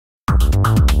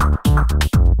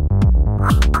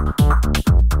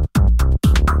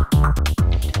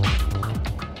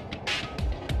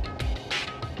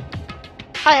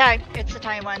Hi, it's the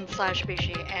tiny one /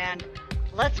 Bishie, and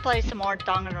let's play some more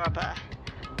Danganronpa.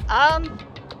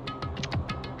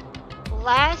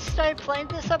 Last I played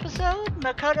this episode,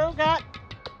 Makoto got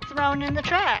thrown in the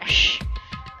trash.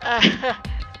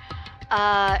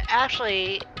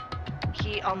 Actually,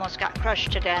 he almost got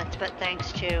crushed to death, but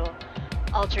thanks to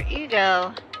Alter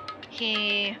Ego,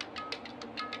 he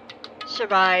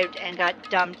survived and got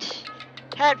dumped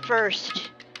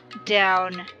headfirst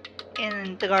down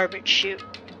in the garbage chute,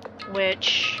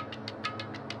 which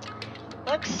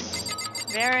looks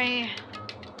very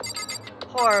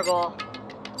horrible.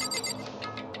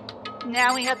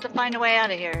 Now we have to find a way out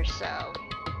of here, so,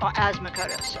 well, as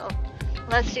Makoto, so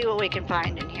let's see what we can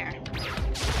find in here.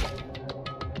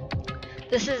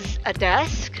 This is a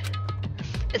desk.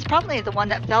 It's probably the one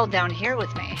that fell down here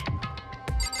with me.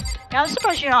 Now I'm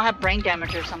surprised you don't have brain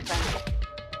damage or something.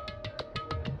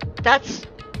 That's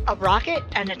a rocket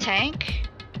and a tank?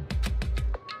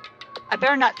 I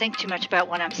better not think too much about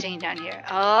what I'm seeing down here.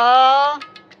 Oh!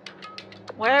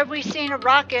 Where have we seen a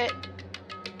rocket?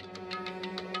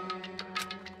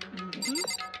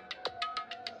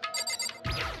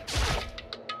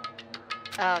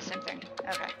 Oh, same thing.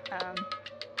 Okay.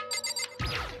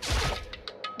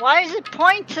 Why does it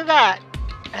point to that?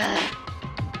 Ugh.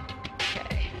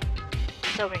 Okay.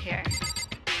 It's over here.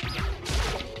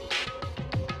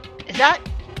 Is that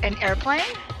an airplane?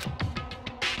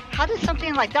 How did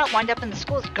something like that wind up in the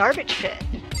school's garbage pit?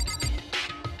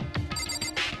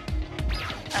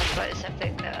 That's probably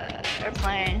something.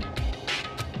 Airplane.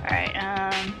 Alright,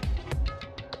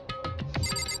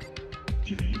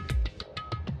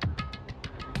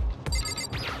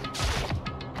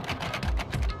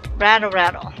 Rattle,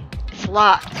 rattle. It's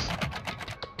locked.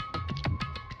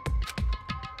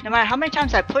 No matter how many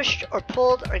times I pushed or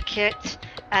pulled or kicked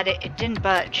at it, it didn't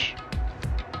budge.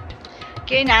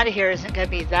 Getting out of here isn't going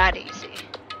to be that easy.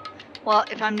 Well,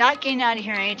 if I'm not getting out of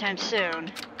here anytime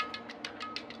soon,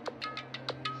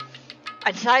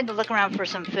 I decided to look around for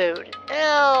some food.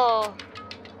 Ew!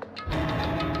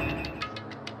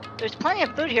 There's plenty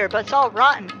of food here, but it's all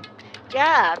rotten.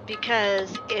 Yeah,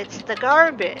 because it's the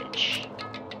garbage.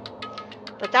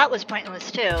 But that was pointless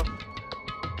too.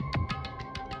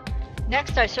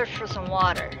 Next, I searched for some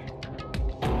water.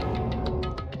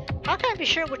 How can I be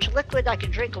sure which liquid I can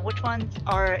drink and which ones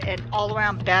are an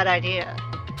all-around bad idea?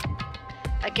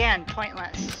 Again,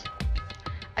 pointless.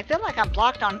 I feel like I'm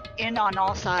blocked in on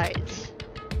all sides.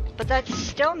 But that's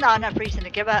still not enough reason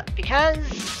to give up because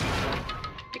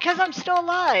I'm still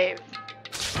alive.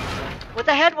 With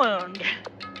a head wound.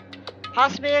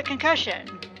 Possibly a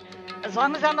concussion. As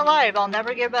long as I'm alive, I'll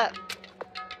never give up.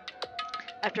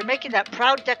 After making that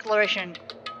proud declaration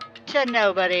to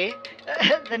nobody,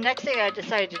 the next thing I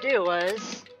decided to do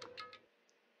was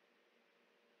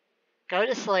go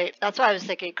to sleep. That's what I was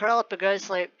thinking. Curl up and go to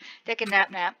sleep. Take a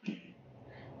nap.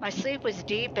 My sleep was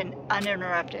deep and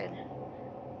uninterrupted.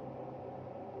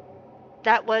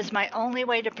 That was my only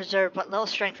way to preserve what little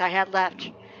strength I had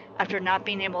left after not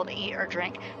being able to eat or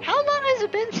drink. How long has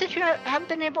it been since you haven't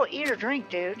been able to eat or drink,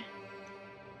 dude?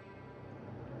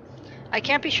 I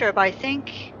can't be sure, but I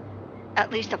think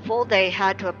at least a full day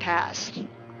had to have passed.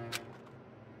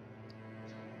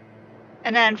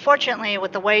 And then, fortunately,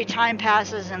 with the way time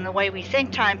passes and the way we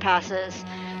think time passes,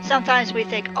 sometimes we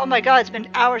think, oh my god, it's been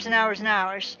hours and hours and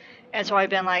hours. And so I've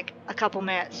been like a couple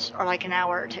minutes or like an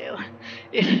hour or two.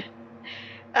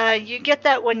 You get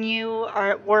that when you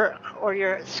are at work or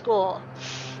you're at school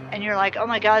and you're like, oh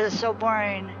my god, it's so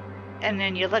boring. And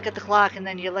then you look at the clock and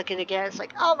then you look at it again. It's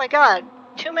like, oh my god,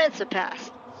 2 minutes have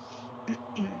passed.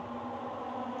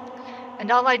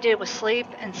 And all I did was sleep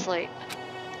and sleep.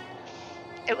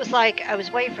 It was like I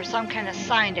was waiting for some kind of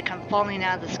sign to come falling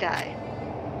out of the sky.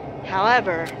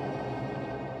 However,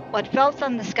 what fell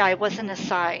from the sky wasn't a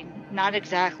sign. Not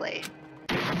exactly.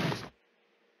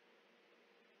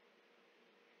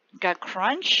 Got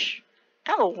crunch?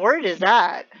 What kind of word is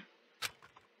that?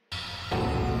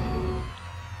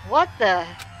 What the?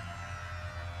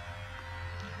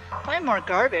 Probably more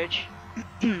garbage.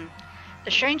 The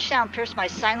strange sound pierced my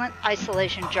silent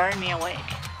isolation, jarring me awake.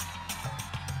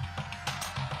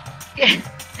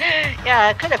 Yeah,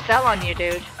 it could have fell on you,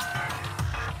 dude.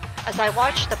 As I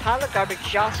watched, the pile of garbage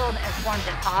jostled and formed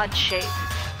an odd shape.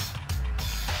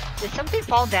 Did something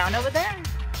fall down over there?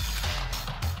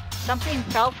 Something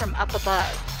fell from up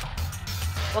above.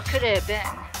 What could it have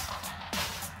been?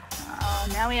 Oh,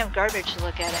 now we have garbage to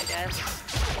look at, I guess.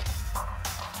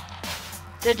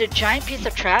 Did a giant piece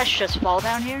of trash just fall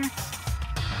down here?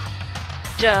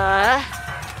 Duh.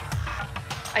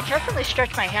 I carefully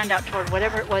stretched my hand out toward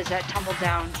whatever it was that tumbled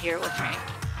down here with me.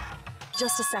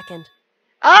 Just a second.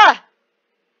 Ah!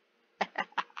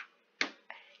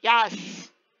 Yes.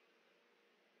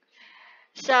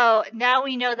 So now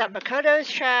we know that Makoto's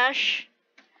trash,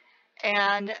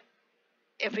 and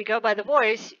if we go by the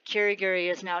voice,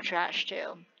 Kirigiri is now trash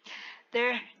too.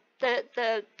 They're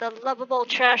the lovable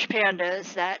trash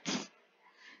pandas that.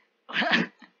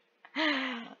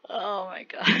 Oh my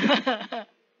god.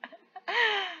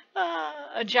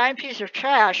 A giant piece of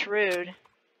trash, rude.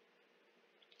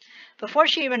 Before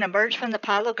she even emerged from the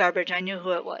pile of garbage, I knew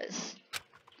who it was.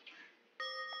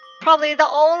 Probably the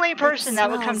only person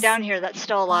that would come down here that's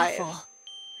still alive.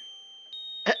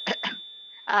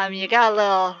 You got a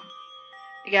little,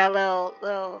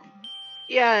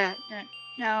 yeah,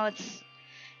 no, it's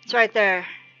right there.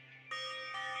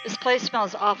 This place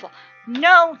smells awful.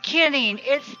 No kidding,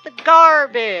 it's the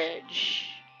garbage.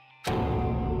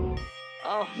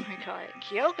 Oh my god,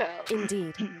 Kyoko.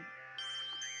 Indeed.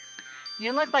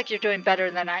 You look like you're doing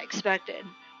better than I expected.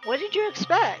 What did you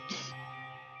expect?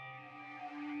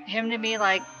 Him to be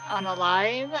like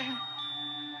unalive?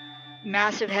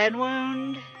 Massive head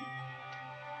wound?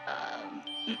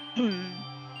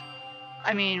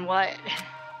 I mean, what?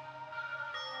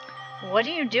 What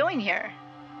are you doing here?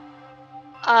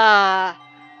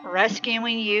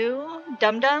 Rescuing you,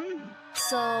 dum-dum?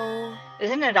 So...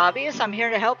 Isn't it obvious? I'm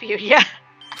here to help you. Yeah.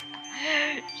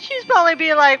 She's probably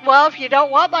be like, well, if you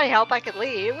don't want my help, I could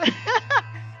leave.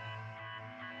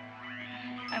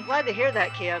 I'm glad to hear that,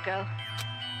 Kyoko.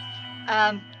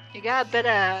 You got a bit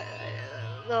of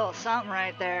little something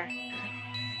right there.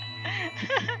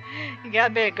 You got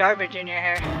a bit of garbage in your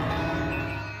hair.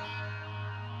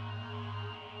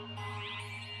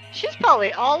 She's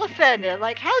probably all offended.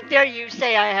 Like, how dare you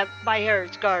say my hair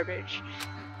is garbage?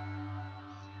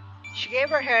 She gave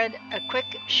her head a quick,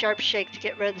 sharp shake to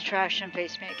get rid of the trash and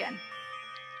faced me again.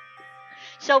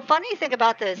 So, funny thing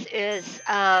about this is,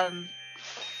 I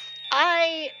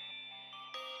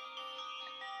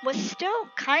was still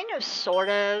kind of, sort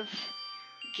of,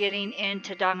 getting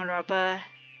into Danganronpa,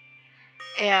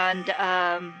 and,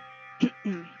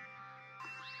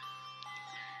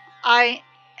 I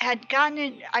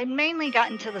mainly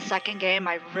got into the second game.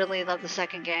 I really love the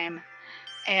second game,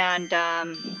 and,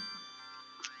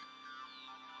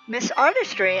 Miss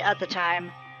Artistry at the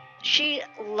time, she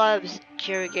loves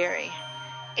Kirigiri,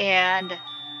 and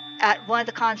at one of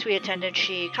the cons we attended,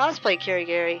 she cosplayed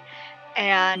Kirigiri,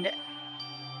 and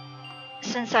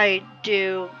since I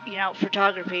do,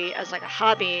 photography as like a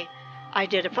hobby, I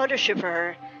did a photo shoot for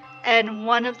her, and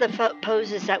one of the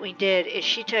poses that we did is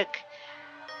she took,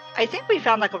 I think we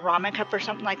found like a ramen cup or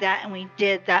something like that, and we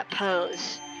did that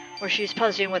pose where she's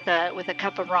posing with a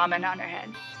cup of ramen on her head.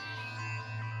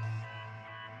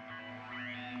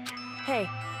 Hey.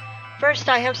 First,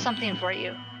 I have something for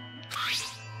you.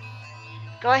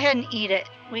 Go ahead and eat it.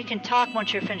 We can talk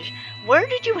once you're finished. Where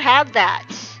did you have that?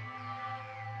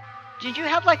 Did you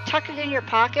tuck it in your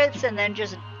pockets and then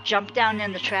just jump down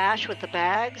in the trash with the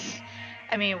bags?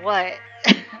 I mean, what?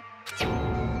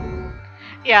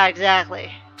 Yeah,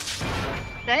 exactly.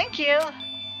 Thank you.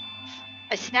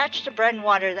 I snatched the bread and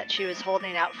water that she was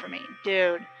holding out for me.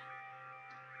 Dude.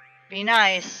 Be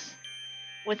nice.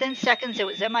 Within seconds, it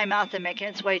was in my mouth and making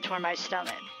its way toward my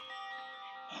stomach.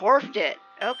 Horfed it.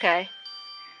 Okay.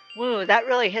 Woo, that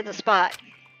really hit the spot.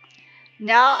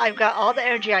 Now I've got all the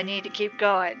energy I need to keep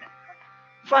going.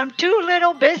 From 2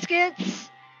 little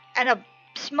biscuits and a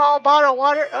small bottle of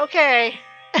water. Okay.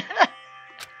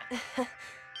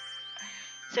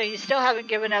 So you still haven't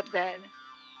given up then.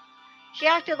 He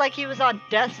acted like he was on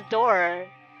death's door.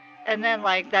 And then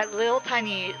that little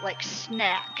tiny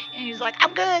snack. And he's like,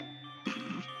 I'm good.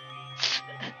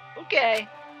 Okay.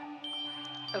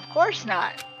 Of course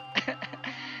not.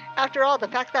 After all, the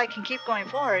fact that I can keep going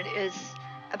forward is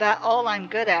about all I'm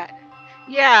good at.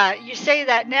 Yeah, you say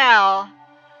that now,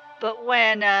 but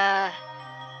when,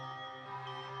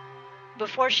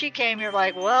 before she came, you're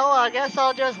like, well, I guess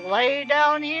I'll just lay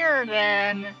down here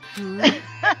then.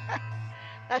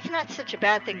 That's not such a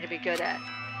bad thing to be good at.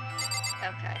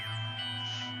 Okay.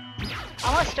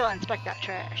 I want to still inspect that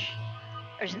trash.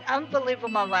 There's an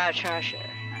unbelievable amount of trash here.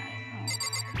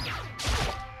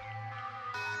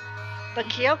 But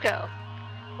Kyoko,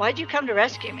 why'd you come to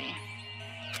rescue me?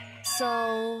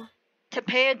 So... To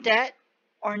pay a debt,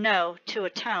 or no, to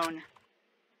atone.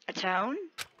 Atone?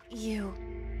 You...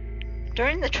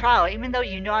 During the trial, even though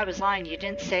you knew I was lying, you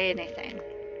didn't say anything.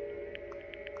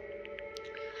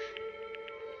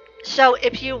 So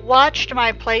if you watched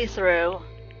my playthrough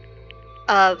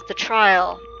of the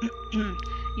trial,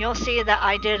 you'll see that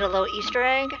I did a little Easter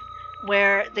egg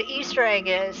where the Easter egg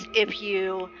is if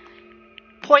you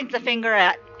point the finger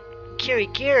at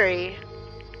Kirigiri,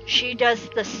 she does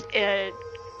this.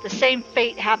 The same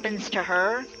fate happens to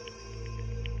her,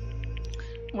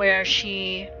 where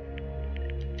she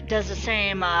does the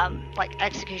same like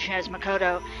execution as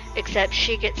Makoto, except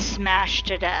she gets smashed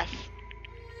to death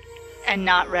and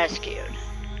not rescued.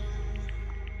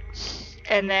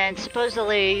 And then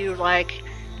supposedly you like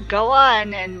go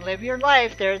on and live your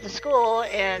life there at the school,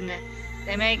 and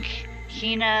they make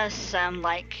Hina some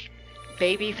like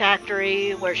baby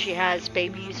factory where she has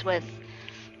babies with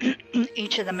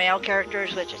each of the male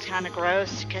characters, which is kind of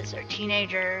gross because they're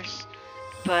teenagers.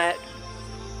 But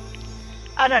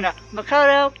I don't know,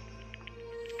 Makoto,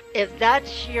 if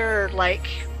that's your like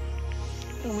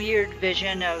weird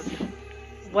vision of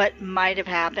what might have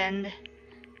happened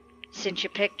since you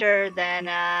picked her, then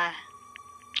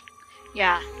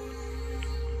yeah,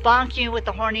 bonk you with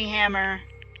the horny hammer,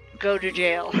 go to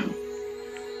jail.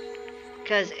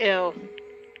 Cause ew.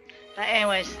 But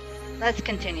anyways, let's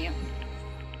continue.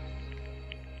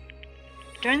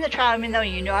 During the trial, even though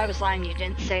you knew I was lying, you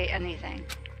didn't say anything.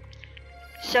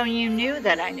 So you knew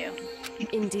that I knew.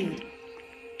 Indeed.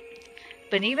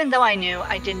 But even though I knew,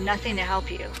 I did nothing to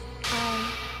help you.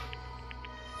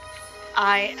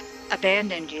 I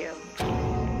abandoned you.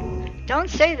 Don't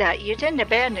say that. You didn't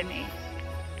abandon me.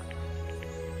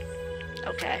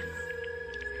 Okay.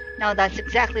 No, that's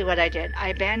exactly what I did. I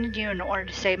abandoned you in order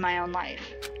to save my own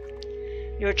life.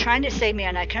 You were trying to save me,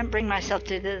 and I couldn't bring myself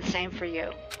to do the same for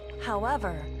you.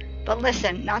 However... But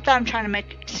listen, not that I'm trying to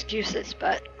make excuses,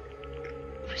 but...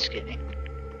 Excuse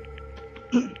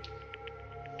me.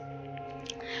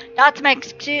 Not to make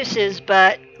excuses,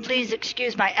 but please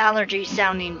excuse my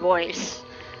allergy-sounding voice.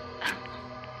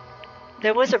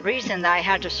 There was a reason that I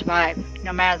had to survive,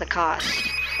 no matter the cost.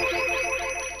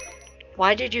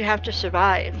 Why did you have to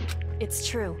survive? It's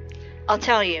true. I'll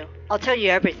tell you. I'll tell you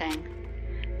everything.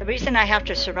 The reason I have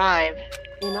to survive...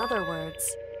 In other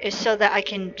words... is so that I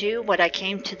can do what I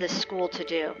came to this school to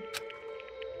do.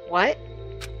 What?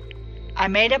 I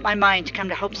made up my mind to come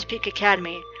to Hope's Peak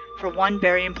Academy for one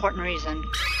very important reason.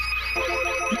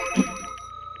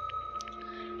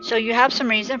 So you have some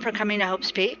reason for coming to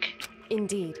Hope's Peak?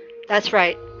 Indeed. That's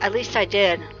right. At least I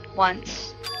did.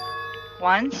 Once.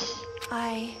 Once?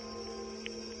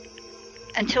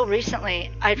 Until recently,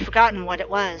 I'd forgotten what it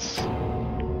was.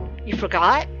 You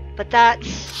forgot? But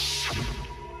that's...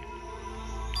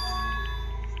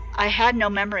 I had no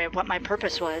memory of what my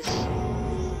purpose was.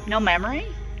 No memory?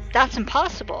 That's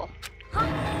impossible.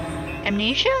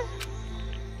 Amnesia?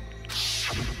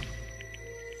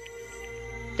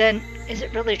 Then, is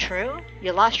it really true?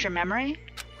 You lost your memory?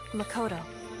 Makoto.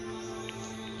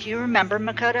 Do you remember,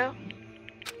 Makoto?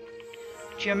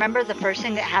 Do you remember the first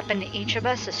thing that happened to each of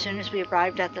us as soon as we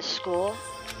arrived at the school?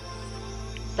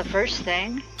 The first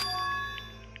thing?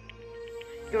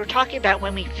 You were talking about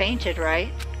when we fainted,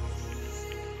 right?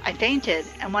 I fainted,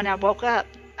 and when I woke up,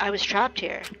 I was trapped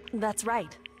here. That's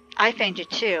right. I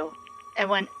fainted too, and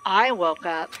when I woke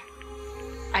up,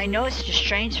 I noticed a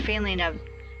strange feeling of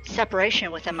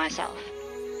separation within myself.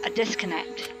 A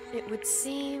disconnect. It would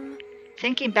seem...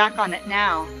 Thinking back on it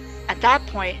now, at that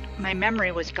point, my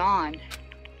memory was gone.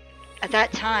 At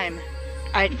that time,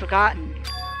 I had forgotten.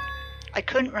 I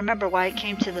couldn't remember why I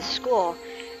came to the school,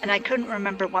 and I couldn't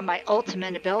remember what my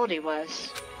ultimate ability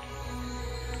was.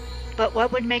 But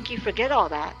what would make you forget all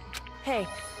that? Hey.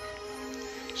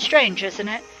 Strange, isn't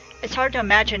it? It's hard to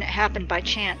imagine it happened by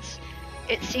chance.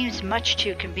 It seems much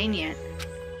too convenient.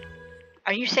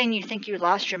 Are you saying you think you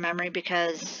lost your memory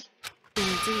because...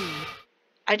 Indeed.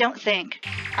 I don't think.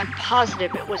 I'm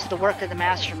positive it was the work of the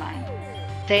mastermind.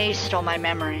 They stole my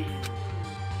memory.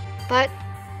 But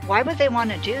why would they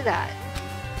want to do that?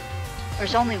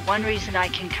 There's only one reason I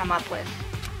can come up with.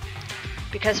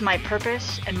 Because of my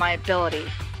purpose and my ability.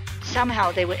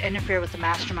 Somehow they would interfere with the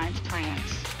mastermind's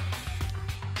plans.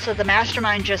 So the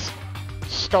mastermind just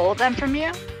stole them from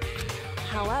you?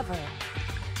 However...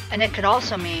 And it could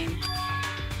also mean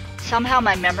somehow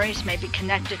my memories may be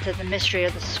connected to the mystery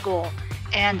of the school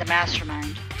and the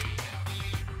mastermind.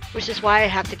 Which is why I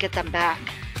have to get them back.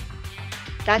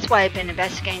 That's why I've been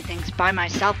investigating things by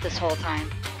myself this whole time.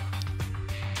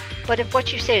 But if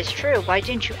what you say is true, why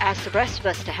didn't you ask the rest of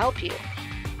us to help you?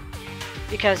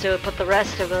 Because it would put the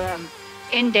rest of them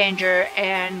in danger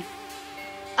and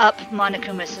up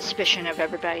Monokuma's suspicion of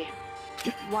everybody.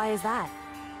 Why is that?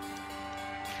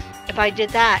 If I did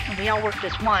that and we all worked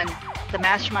as one, the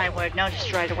mastermind would have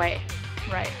noticed right away.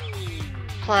 Right.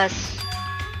 Plus,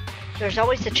 there's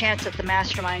always a chance that the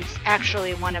mastermind's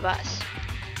actually one of us.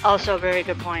 Also a very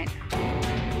good point.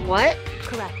 What?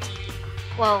 Correct.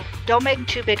 Well, don't make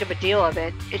too big of a deal of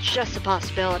it. It's just a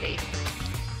possibility.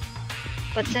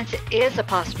 But since it is a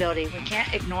possibility, we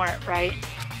can't ignore it, right?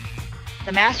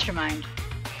 The mastermind.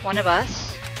 One of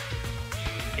us?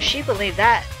 If she believed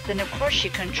that, then of course she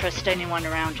couldn't trust anyone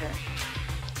around her.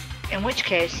 In which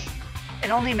case, it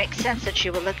only makes sense that she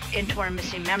would look into her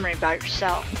missing memory about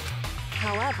herself.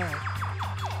 However,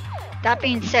 that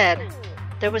being said,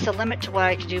 there was a limit to what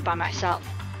I could do by myself,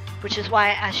 which is why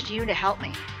I asked you to help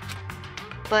me.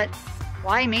 But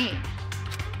why me?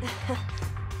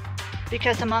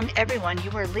 Because among everyone,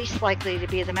 you were least likely to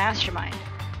be the mastermind.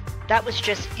 That was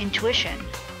just intuition,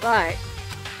 but...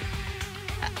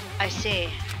 I see.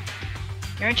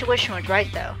 Your intuition was right,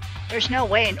 though. There's no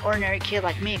way an ordinary kid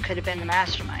like me could have been the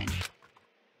mastermind.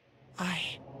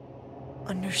 I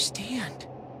understand.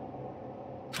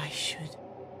 I should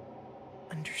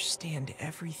understand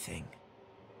everything.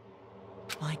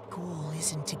 My goal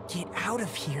isn't to get out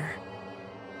of here.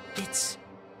 It's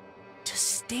to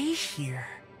stay here.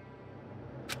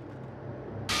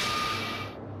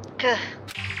 Gah.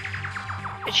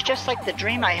 It's just like the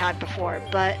dream I had before,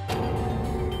 but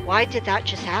why did that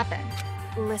just happen?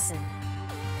 listen.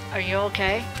 Are you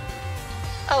okay?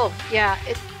 Oh, yeah,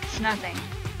 it's nothing.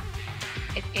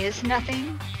 It is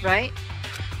nothing, right?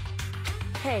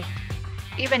 Hey,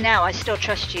 Even now, I still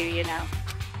trust you, you know.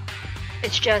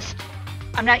 It's just,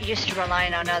 I'm not used to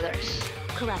relying on others.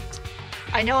 correct.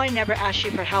 I know I never asked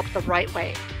you for help the right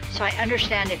way, so I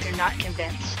understand if you're not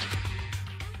convinced.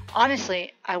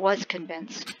 Honestly, I was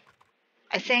convinced.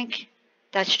 I think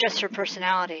that's just her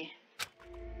personality.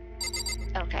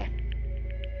 Okay.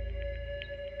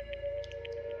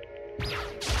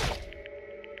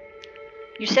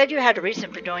 You said you had a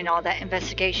reason for doing all that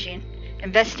investigating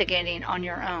on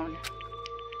your own.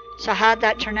 So how'd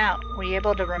that turn out? Were you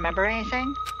able to remember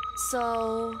anything?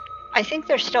 So, I think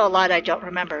there's still a lot I don't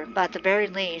remember, but at the very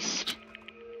least,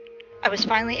 I was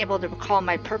finally able to recall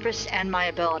my purpose and my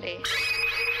ability.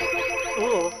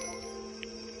 Ooh.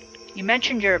 You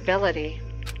mentioned your ability.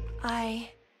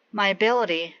 My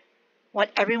ability,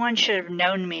 what everyone should have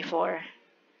known me for.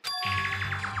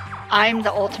 I'm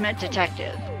the ultimate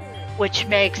detective, which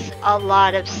makes a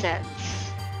lot of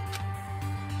sense.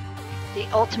 The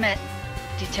ultimate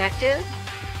detective?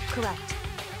 correct.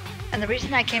 And the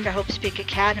reason I came to Hope's Peak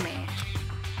Academy,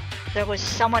 there was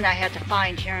someone I had to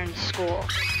find here in the school.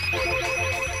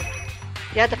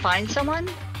 You had to find someone?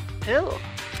 Who?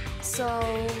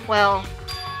 So, Well,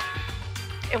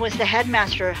 it was the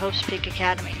headmaster of Hope's Peak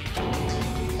Academy.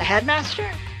 The headmaster?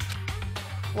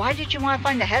 Why did you want to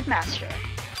find the headmaster?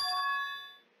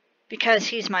 Because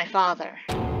he's my father.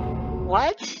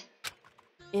 What?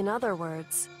 in other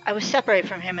words, I was separated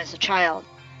from him as a child.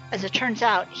 As it turns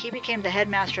out, he became the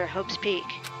headmaster of Hope's Peak.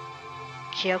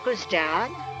 Kyoko's dad?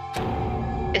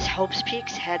 Is Hope's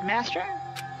Peak's headmaster?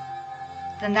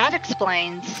 Then that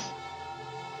explains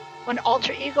when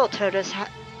Alter Ego told us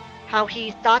how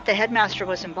he thought the headmaster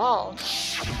was involved.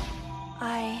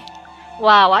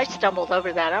 Wow, I stumbled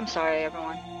over that. I'm sorry,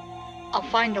 everyone. I'll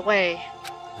find a way.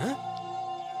 Huh?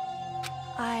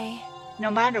 No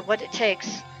matter what it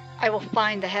takes, I will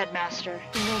find the headmaster.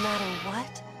 no matter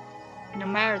what. No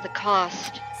matter the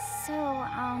cost. So,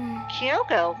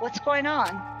 Kyoko, what's going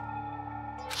on?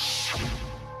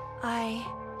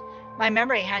 My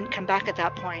memory hadn't come back at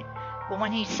that point, but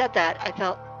when he said that, I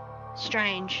felt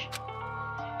strange.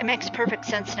 It makes perfect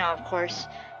sense now, of course,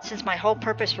 since my whole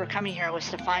purpose for coming here was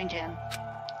to find him.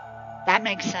 That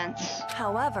makes sense.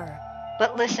 However,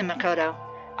 But listen, Makoto,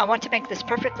 I want to make this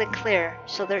perfectly clear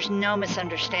so there's no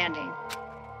misunderstanding.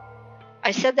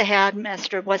 I said the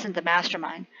headmaster wasn't the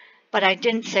mastermind, but I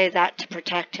didn't say that to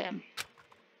protect him.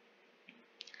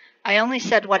 I only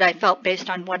said what I felt based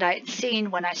on what I had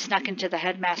seen when I snuck into the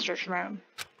headmaster's room.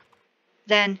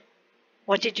 Then,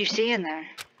 what did you see in there?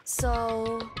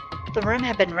 so, The room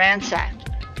had been ransacked.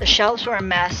 The shelves were a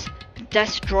mess,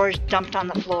 desk drawers dumped on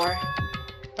the floor.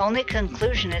 The only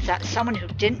conclusion is that someone who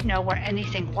didn't know where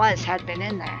anything was had been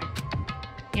in there.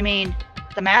 You mean,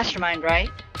 the mastermind, right?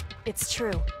 it's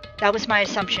true. That was my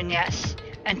assumption, yes.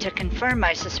 And to confirm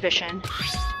my suspicion,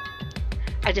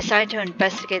 I decided to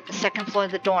investigate the second floor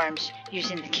of the dorms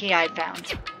using the key I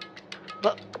found.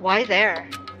 But why there?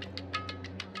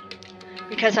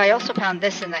 Because I also found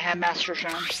this in the headmaster's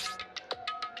room.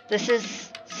 This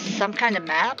is some kind of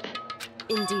map?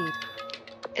 Indeed.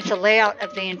 It's a layout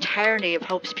of the entirety of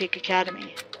Hope's Peak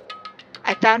Academy.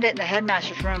 I found it in the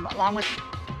headmaster's room along with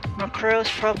Makuro's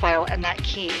profile and that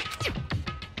key.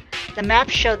 The map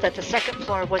showed that the second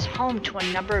floor was home to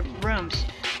a number of rooms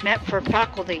meant for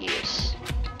faculty use.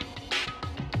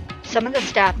 Some of the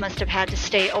staff must have had to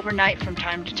stay overnight from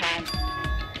time to time.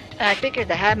 and I figured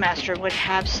the headmaster would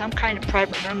have some kind of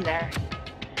private room there.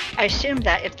 I assumed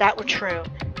that if that were true,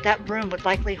 that room would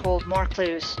likely hold more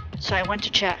clues, so I went to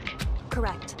check.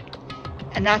 Correct.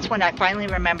 And that's when I finally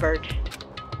remembered.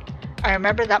 I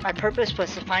remembered that my purpose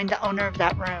was to find the owner of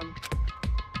that room.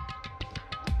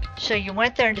 So you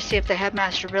went there to see if the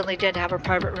headmaster really did have a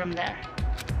private room there.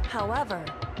 However,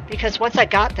 Because once I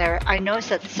got there, I noticed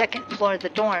that the second floor of the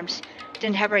dorms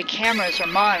didn't have any cameras or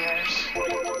monitors.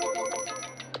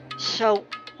 So,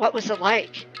 what was it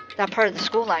like? That part of the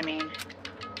school, I mean.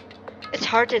 It's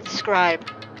hard to describe.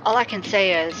 All I can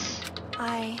say is,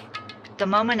 the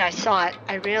moment I saw it,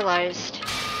 I realized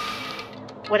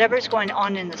whatever's going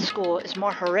on in the school is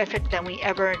more horrific than we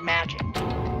ever imagined.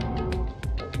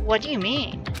 What do you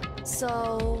mean?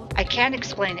 So... I can't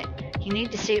explain it. You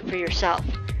need to see it for yourself,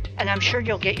 and I'm sure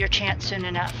you'll get your chance soon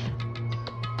enough.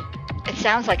 It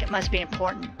sounds like it must be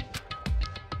important,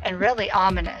 and really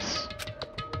ominous.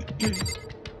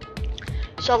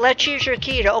 So let's use your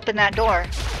key to open that door.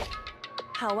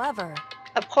 However...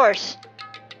 Of course.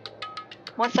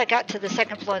 Once I got to the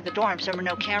second floor of the dorms, there were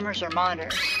no cameras or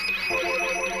monitors.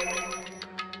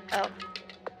 Oh.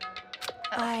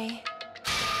 I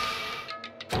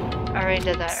already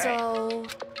did that, right? So...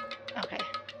 Okay.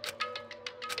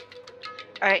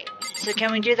 Alright, so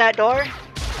can we do that door?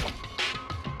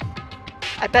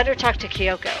 I better talk to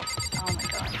Kyoko. Oh my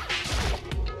god.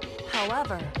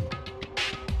 However...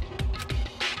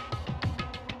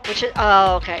 Which is,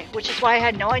 oh, okay. Which is why I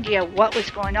had no idea what was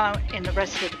going on in the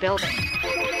rest of the building.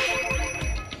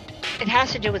 It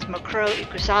has to do with Mukuro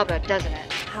Ikusaba, doesn't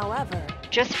it? However...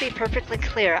 Just to be perfectly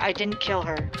clear, I didn't kill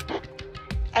her.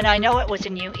 And I know it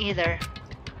wasn't you either.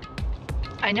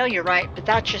 I know you're right, but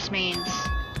that just means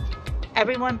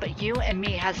everyone but you and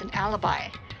me has an alibi.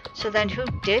 So then who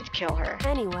did kill her?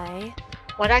 Anyway...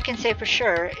 What I can say for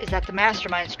sure is that the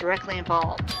mastermind is directly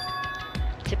involved.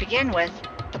 To begin with,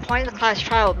 the point of the class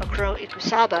trial of Mukuro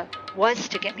Ikusaba was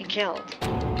to get me killed.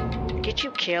 Get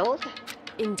you killed?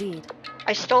 Indeed.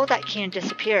 I stole that key and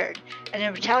disappeared, and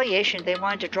in retaliation they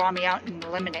wanted to draw me out and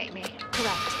eliminate me.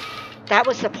 Correct. That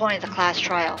was the point of the class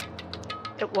trial.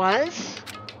 It was?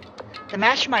 The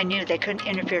mastermind knew they couldn't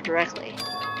interfere directly.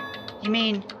 You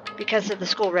mean, because of the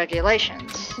school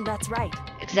regulations? That's right.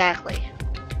 Exactly.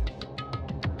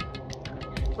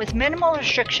 With minimal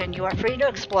restriction, you are free to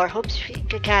explore Hope's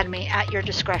Peak Academy at your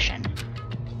discretion.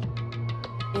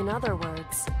 In other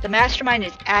words... The mastermind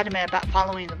is adamant about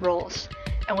following the rules,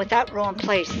 and with that rule in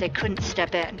place, they couldn't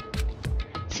step in.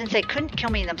 Since they couldn't kill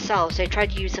me themselves, they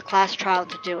tried to use the class trial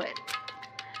to do it.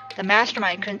 The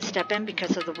mastermind couldn't step in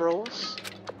because of the rules?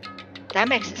 That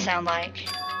makes it sound like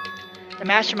the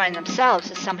mastermind themselves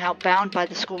is somehow bound by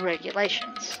the school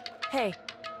regulations. Hey.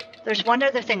 There's one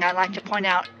other thing I'd like to point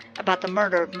out about the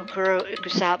murder of Mukuro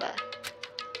Ikusaba.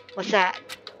 What's that?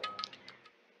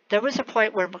 There was a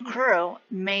point where Mukuro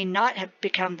may not have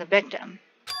become the victim.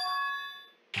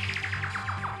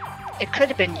 It could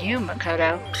have been you,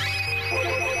 Makoto.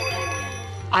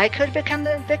 I could have become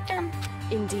the victim?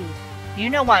 Indeed. You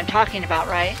know what I'm talking about,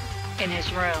 right? In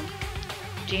his room.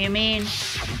 Do you mean...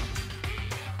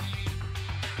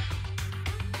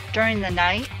 during the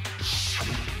night?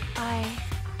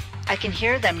 I can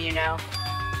hear them, you know.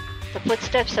 The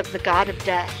footsteps of the god of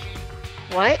death.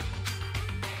 What?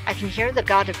 I can hear the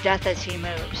god of death as he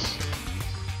moves.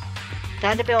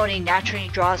 That ability naturally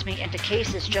draws me into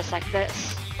cases just like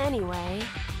this. Anyway...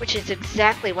 Which is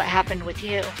exactly what happened with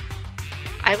you.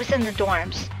 I was in the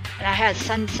dorms, and I had a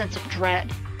sudden sense of dread.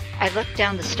 I looked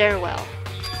down the stairwell,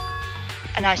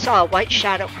 and I saw a white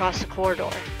shadow cross the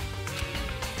corridor.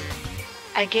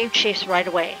 I gave chase right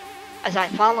away. As I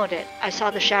followed it, I saw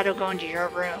the shadow go into your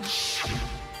room.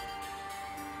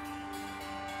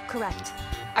 Correct.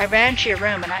 I ran to your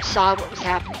room and I saw what was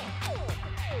happening.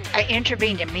 I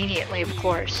intervened immediately, of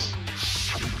course.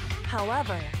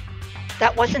 However...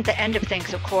 That wasn't the end of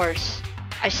things, of course.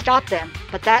 I stopped them,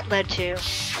 but that led to...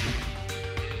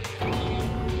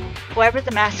 Whoever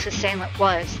the masked assailant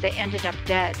was, they ended up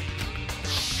dead.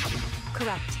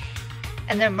 Correct.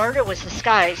 And their murder was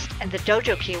disguised, and the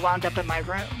dojo key wound up in my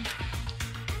room.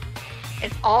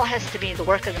 It all has to be the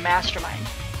work of the mastermind,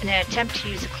 in an attempt to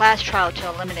use a class trial to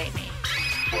eliminate me.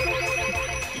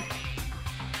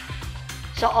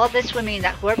 So all this would mean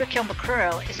that whoever killed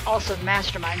Mukuro is also the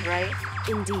mastermind, right?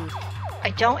 Indeed.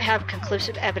 I don't have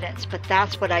conclusive evidence, but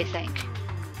that's what I think.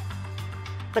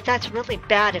 But that's really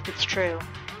bad if it's true.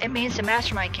 It means the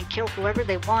mastermind can kill whoever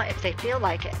they want if they feel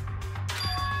like it.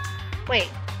 Wait,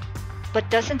 but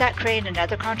doesn't that create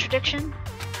another contradiction?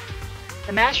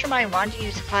 The mastermind wanted to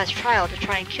use the class trial to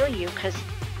try and kill you because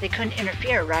they couldn't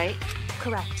interfere, right?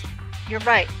 Correct. You're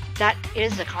right. That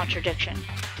is a contradiction.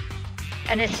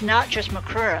 And it's not just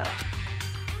Makuro.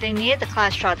 They needed the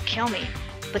class trial to kill me,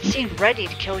 but seemed ready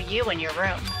to kill you in your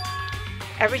room.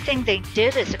 Everything they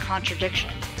did is a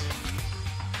contradiction.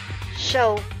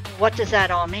 So, what does that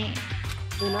all mean?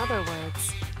 In other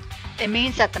words, It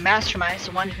means that the mastermind is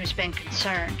the one who's been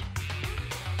concerned.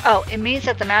 Oh, it means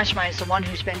that the mastermind is the one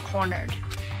who's been cornered.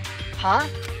 Huh?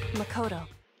 Makoto.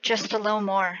 Just a little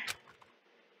more.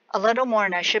 A little more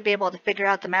and I should be able to figure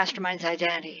out the mastermind's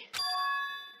identity.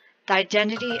 The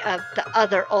identity of the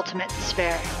other ultimate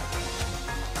despair.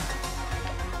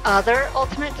 Other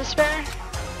ultimate despair?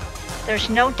 There's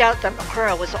no doubt that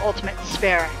Makuro was the ultimate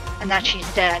despair, and that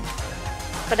she's dead.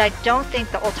 But I don't think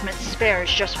the ultimate despair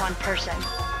is just one person.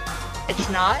 It's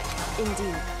not?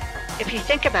 Indeed. If you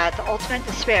think about it, the ultimate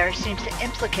despair seems to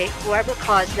implicate whoever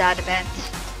caused that event.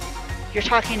 You're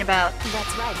talking about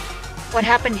That's right. what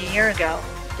happened a year ago.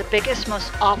 The biggest,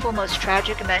 most awful, most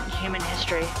tragic event in human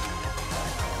history.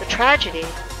 The tragedy?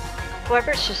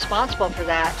 Whoever's responsible for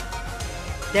that,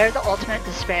 they're the ultimate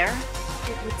despair?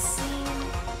 It would seem...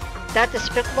 That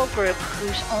despicable group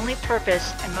whose only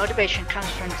purpose and motivation comes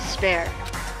from despair.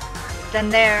 Then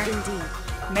they're, Indeed.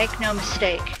 make no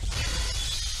mistake,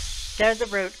 they're the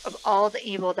root of all the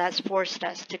evil that's forced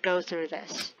us to go through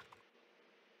this.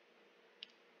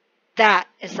 That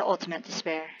is the ultimate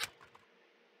despair.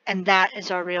 And that is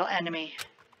our real enemy.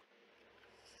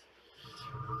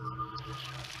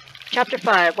 Chapter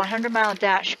 5, 100 Mile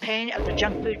Dash, Pain of the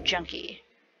Junk Food Junkie.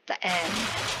 The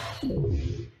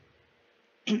end.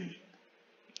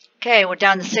 Okay, we're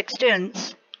down to 6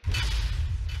 students.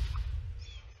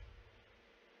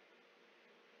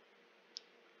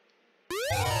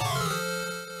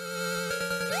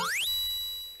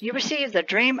 You received the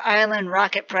Dream Island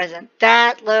rocket present.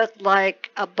 That looked like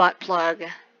a butt plug.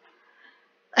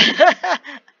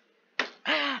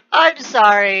 I'm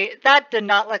sorry. That did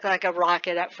not look like a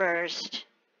rocket at first.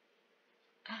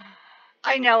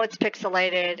 I know it's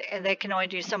pixelated and they can only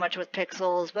do so much with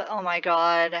pixels, but oh my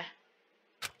god.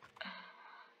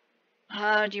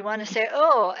 Do you want to say,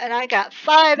 oh, and I got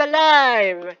 5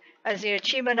 alive as the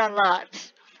achievement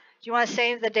unlocked. Do you want to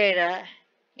save the data?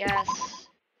 Yes.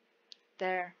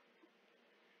 There.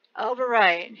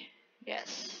 Override.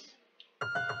 Yes.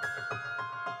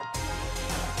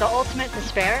 The ultimate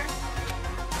despair?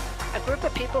 A group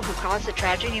of people who caused the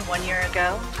tragedy 1 year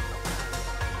ago?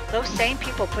 Those same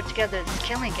people put together this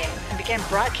killing game and began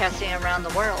broadcasting it around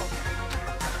the world.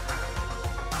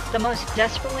 The most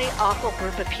desperately awful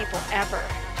group of people ever.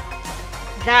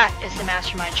 That is the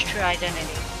Mastermind's true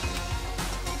identity.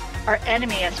 Our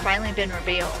enemy has finally been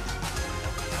revealed.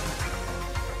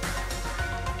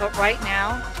 But right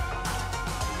now,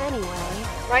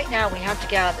 we have to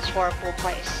get out of this horrible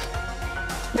place.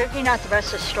 Figuring out the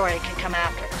rest of the story can come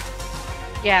after.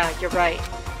 Yeah, you're right.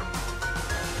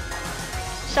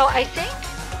 So I think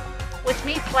with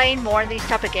me playing more of these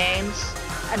type of games,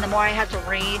 and the more I have to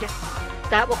read,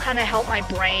 that will kind of help my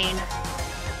brain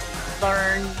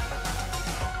learn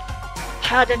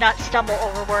how to not stumble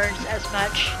over words as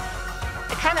much.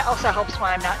 It kind of also helps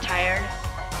when I'm not tired,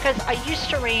 because I used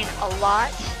to read a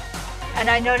lot, and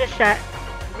I noticed that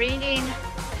reading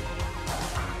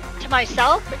to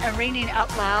myself and reading out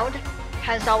loud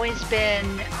has always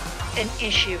been an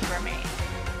issue for me.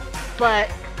 But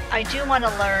I do want to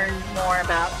learn more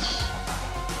about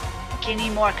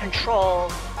gaining more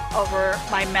control over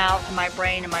my mouth and my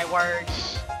brain and my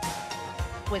words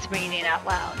with reading out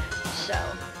loud. So,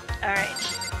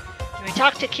 alright. Do we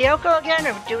talk to Kyoko again,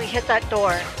 or do we hit that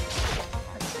door?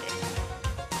 Let's see.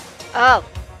 Oh,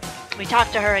 we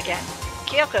talked to her again.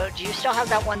 Kyoko, do you still have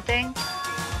that one thing?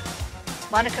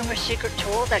 Monokuma's secret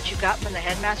tool that you got from the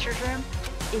headmaster's room?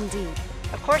 Indeed.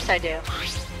 Of course I do.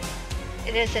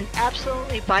 It is an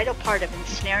absolutely vital part of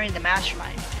ensnaring the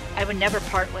mastermind. I would never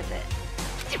part with it.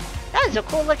 That is a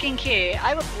cool looking key.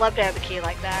 I would love to have a key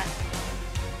like that.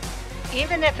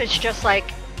 Even if it's just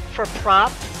like for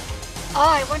prop. Oh,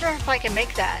 I wonder if I can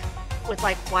make that with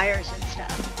like wires and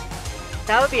stuff.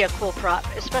 That would be a cool prop,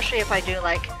 especially if I do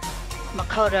like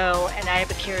Makoto and I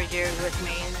have a Kiryu with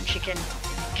me and then she can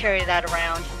carry that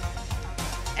around.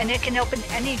 And it can open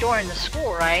any door in the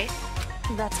school, right?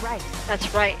 That's right.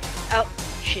 That's right. Oh,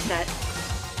 she said.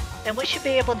 Then we should be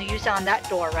able to use it on that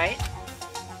door, right?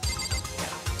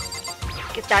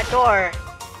 Get that door.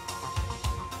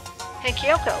 Hey,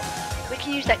 Kyoko. We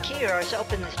can use that key to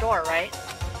open this door, right?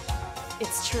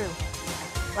 It's true.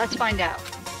 Let's find out.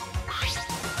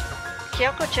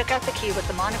 Kyoko took out the key with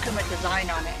the Monokuma design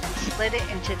on it and slid it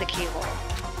into the keyhole.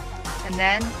 And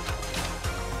then...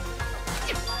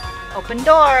 open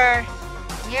door!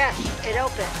 Yes, it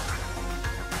opened.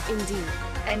 Indeed.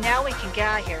 And now we can get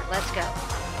out of here. Let's go.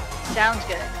 Sounds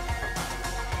good.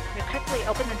 We quickly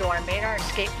opened the door and made our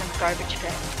escape from the garbage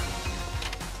pit.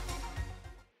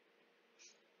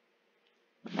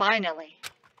 Finally.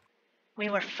 We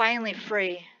were finally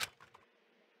free.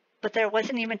 But there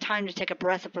wasn't even time to take a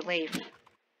breath of relief,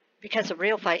 because the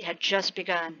real fight had just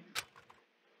begun.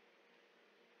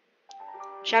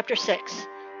 Chapter 6.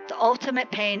 The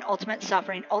ultimate pain, ultimate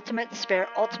suffering, ultimate despair,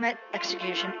 ultimate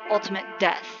execution, ultimate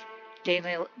death.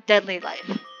 Deadly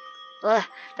life. Ugh,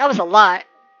 that was a lot.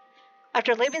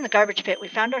 After leaving the garbage pit, we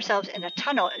found ourselves in a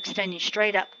tunnel extending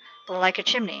straight up, like a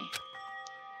chimney.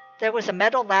 There was a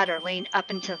metal ladder leading up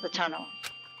into the tunnel.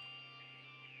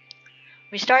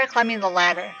 We started climbing the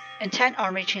ladder, intent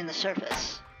on reaching the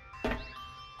surface.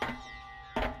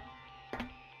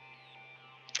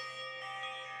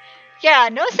 Yeah,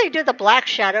 notice they do the black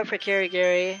shadow for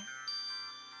Kirigiri.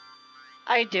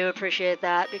 I do appreciate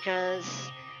that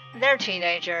because they're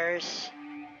teenagers.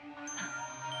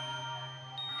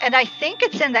 And I think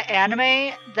it's in the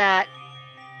anime that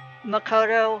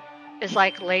Makoto is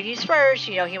like, ladies first,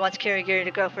 you know, he wants Kirigiri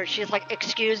to go first. She's like,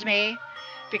 excuse me,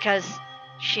 because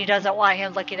she doesn't want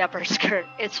him looking up her skirt.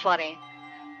 It's funny.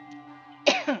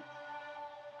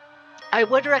 I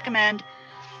would recommend,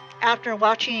 after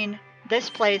watching this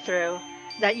playthrough,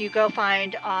 that you go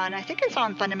find on, I think it's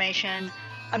on Funimation,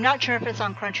 I'm not sure if it's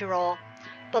on Crunchyroll,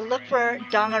 but look for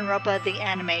Danganronpa the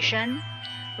animation,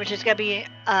 which is going to be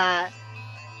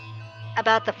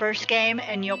about the first game,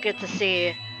 and you'll get to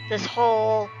see this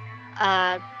whole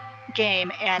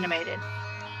game animated.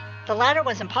 The ladder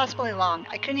was impossibly long.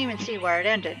 I couldn't even see where it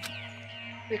ended.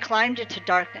 We climbed into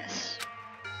darkness.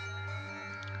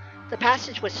 The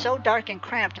passage was so dark and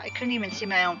cramped, I couldn't even see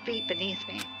my own feet beneath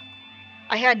me.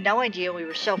 I had no idea we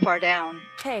were so far down.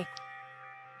 Hey.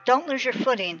 Don't lose your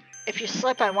footing. If you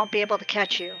slip, I won't be able to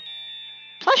catch you.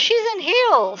 Plus, she's in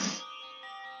heels.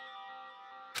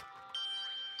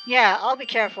 Yeah, I'll be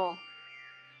careful.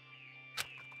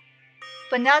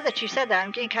 But now that you said that,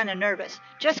 I'm getting kind of nervous.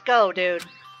 Just go, dude.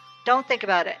 Don't think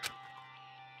about it.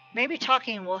 Maybe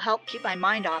talking will help keep my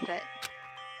mind off it.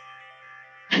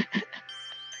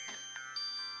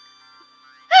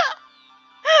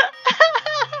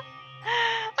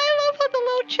 I love how the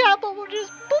little chapel will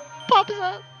just boop, pops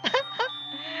up.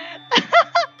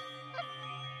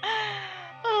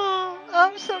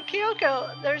 Oh, so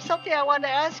Kyoko, there's something I want to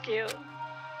ask you.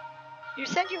 You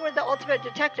said you were the ultimate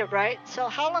detective, right? So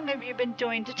how long have you been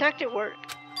doing detective work?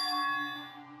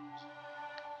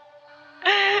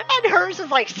 And hers is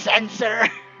like, censor.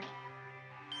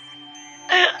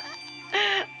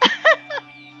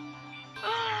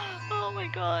 Oh my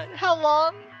god. How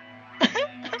long?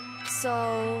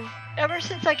 So... Ever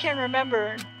since I can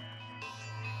remember.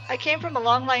 I came from a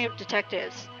long line of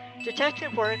detectives.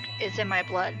 Detective work is in my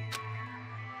blood.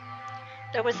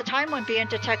 There was a time when being a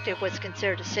detective was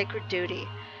considered a sacred duty.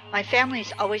 My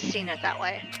family's always seen it that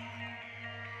way.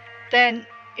 Then,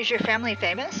 is your family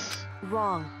famous?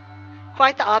 Wrong.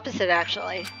 Quite the opposite,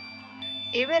 actually.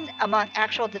 Even among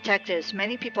actual detectives,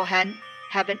 many people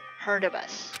haven't heard of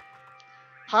us.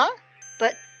 Huh?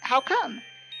 But how come?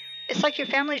 It's like your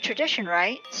family tradition,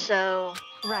 right? So...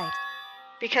 Right.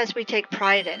 Because we take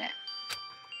pride in it.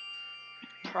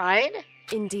 Pride?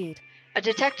 Indeed. A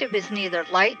detective is neither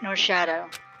light nor shadow.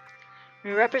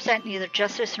 We represent neither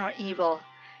justice nor evil.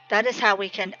 That is how we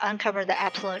can uncover the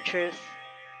absolute truth.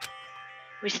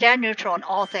 We stand neutral in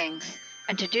all things,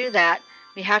 and to do that,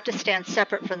 we have to stand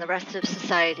separate from the rest of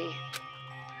society.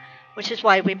 Which is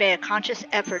why we made a conscious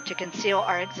effort to conceal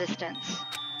our existence.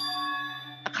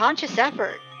 A conscious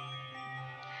effort?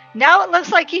 Now it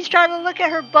looks like he's trying to look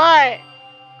at her butt.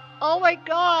 Oh my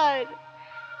god.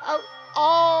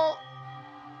 All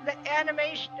the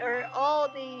animation, or all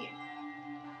the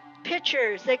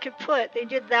pictures they could put, they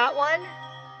did that one?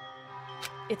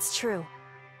 It's true.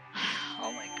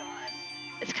 Oh my god.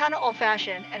 It's kind of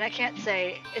old-fashioned, and I can't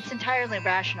say it's entirely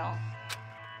rational.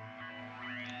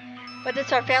 But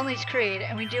it's our family's creed,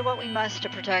 and we do what we must to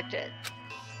protect it.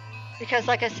 Because,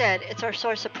 like I said, it's our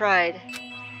source of pride.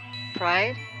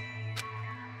 Pride?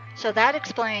 So that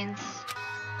explains...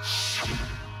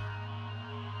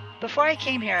 Before I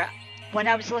came here, when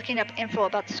I was looking up info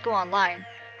about the school online,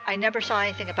 I never saw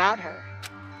anything about her.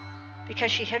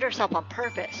 Because she hid herself on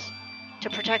purpose, to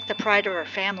protect the pride of her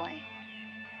family.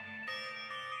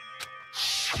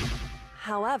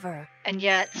 However... And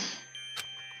yet,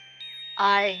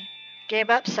 I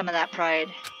gave up some of that pride.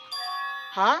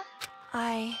 Huh?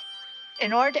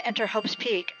 In order to enter Hope's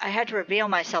Peak, I had to reveal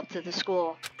myself to the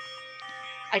school.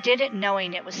 I did it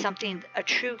knowing it was something a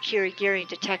true Kirigiri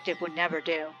detective would never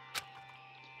do.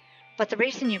 But the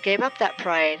reason you gave up that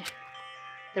pride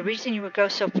The reason you would go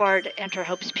so far to enter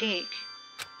Hope's Peak.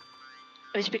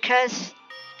 It was because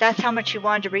that's how much you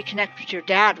wanted to reconnect with your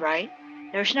dad, right?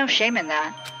 There's no shame in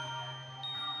that.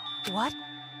 What?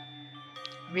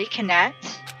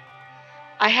 Reconnect?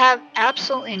 I have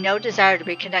absolutely no desire to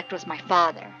reconnect with my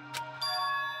father.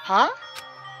 Huh?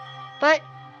 But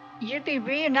you'd be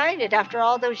reunited after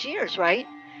all those years, right?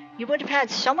 You would have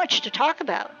had so much to talk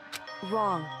about.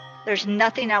 Wrong. There's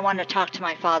nothing I want to talk to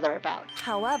my father about.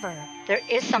 However, There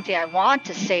is something I want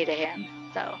to say to him,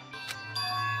 though.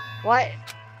 What?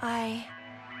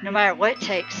 No matter what it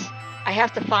takes, I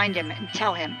have to find him and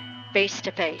tell him, face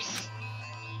to face.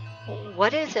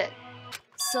 What is it?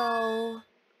 So...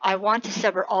 I want to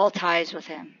sever all ties with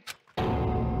him.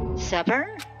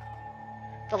 Sever?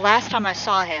 The last time I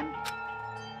saw him,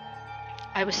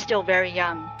 I was still very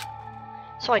young,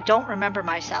 so I don't remember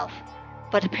myself,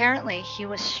 but apparently he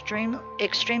was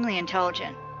extremely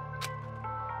intelligent.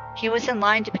 He was in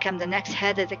line to become the next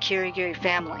head of the Kirigiri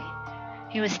family.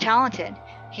 He was talented,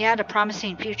 he had a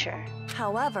promising future,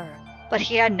 However, but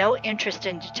he had no interest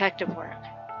in detective work.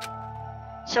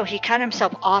 So he cut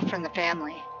himself off from the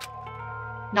family.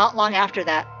 Not long after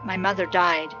that, my mother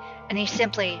died, and he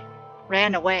simply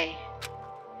ran away.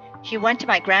 He went to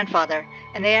my grandfather,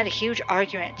 and they had a huge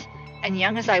argument, and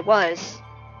young as I was,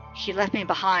 he left me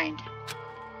behind.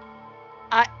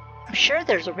 I'm sure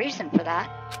there's a reason for that.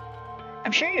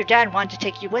 I'm sure your dad wanted to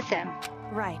take you with him.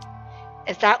 right.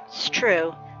 If that's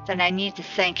true, then I need to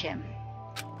thank him.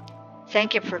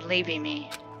 Thank him for leaving me.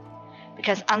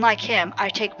 Because unlike him, I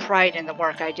take pride in the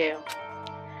work I do.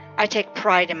 I take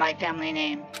pride in my family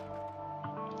name.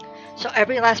 So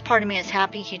every last part of me is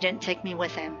happy he didn't take me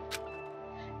with him.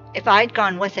 If I'd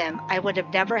gone with him, I would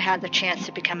have never had the chance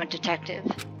to become a detective.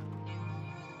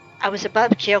 I was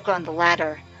above Kyoko on the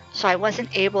ladder, so I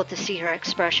wasn't able to see her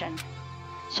expression.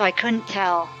 So I couldn't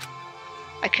tell.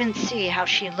 I couldn't see how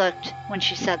she looked when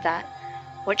she said that,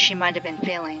 what she might have been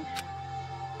feeling.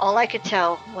 All I could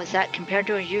tell was that compared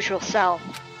to her usual self,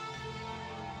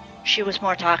 she was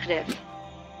more talkative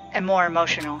and more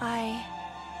emotional.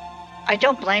 I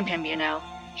don't blame him, you know.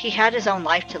 He had his own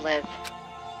life to live.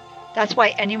 That's why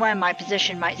anyone in my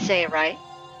position might say, right?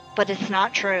 But it's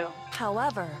not true.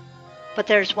 However, But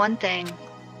there's one thing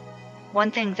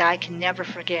that I can never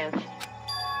forgive.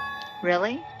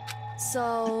 Really?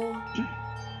 so...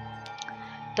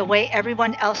 The way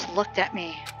everyone else looked at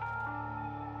me.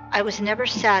 I was never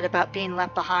sad about being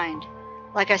left behind.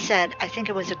 Like I said, I think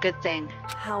it was a good thing.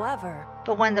 However,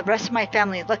 But when the rest of my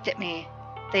family looked at me,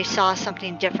 they saw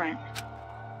something different.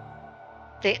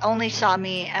 They only saw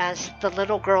me as the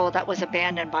little girl that was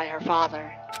abandoned by her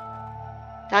father.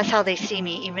 That's how they see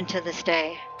me even to this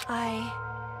day.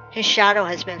 His shadow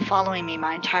has been following me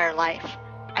my entire life.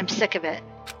 I'm sick of it.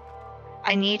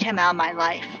 I need him out of my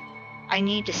life. I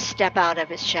need to step out of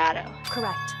his shadow.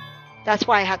 correct. That's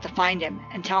why I have to find him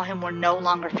and tell him we're no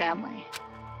longer family.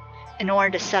 In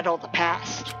order to settle the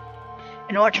past.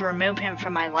 In order to remove him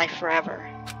from my life forever.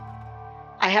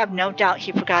 I have no doubt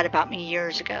he forgot about me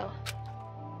years ago.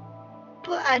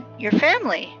 But your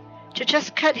family, to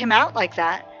just cut him out like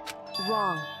that.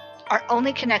 Wrong. Our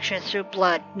only connection is through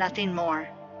blood, nothing more.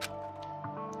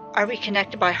 Are we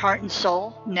connected by heart and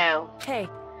soul? No. Hey,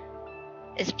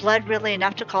 Is blood really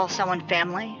enough to call someone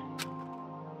family?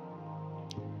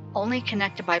 Only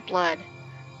connected by blood,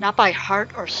 not by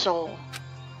heart or soul.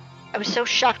 I was so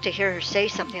shocked to hear her say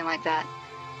something like that.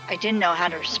 I didn't know how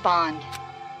to respond.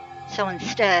 So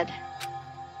instead,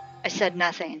 I said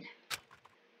nothing.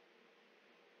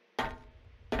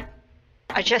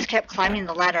 I just kept climbing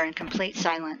the ladder in complete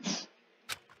silence.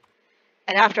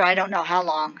 And after I don't know how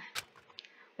long,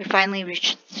 we finally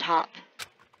reached the top.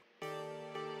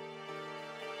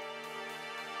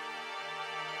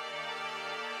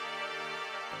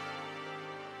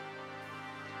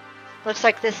 Looks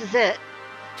like this is it.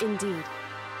 indeed.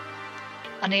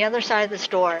 On the other side of this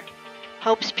door,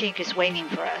 Hope's Peak is waiting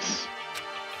for us.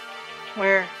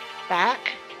 We're back?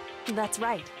 That's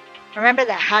right. Remember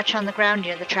that hatch on the ground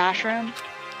near the trash room?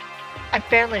 I'm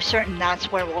fairly certain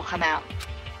that's where we'll come out.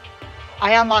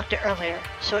 I unlocked it earlier,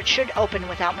 so it should open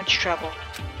without much trouble.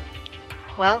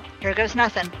 Well, here goes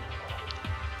nothing.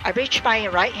 I reached my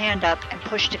right hand up and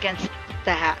pushed against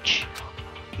the hatch.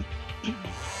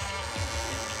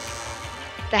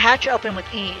 The hatch opened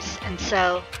with ease, and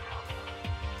so...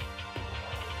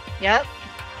 Yep.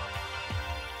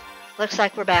 Looks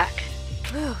like we're back.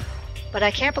 Whew. But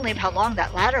I can't believe how long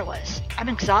that ladder was. I'm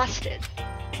exhausted.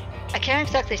 I can't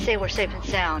exactly say we're safe and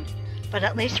sound, but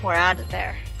at least we're out of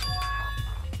there.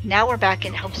 Now we're back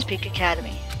in Hope's Peak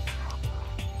Academy.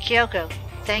 Kyoko,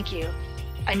 thank you.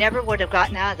 I never would have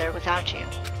gotten out of there without you.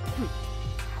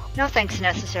 No thanks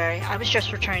necessary. I was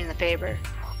just returning the favor.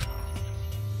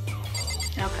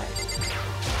 Okay.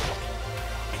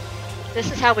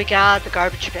 This is how we got out of the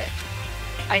garbage pit.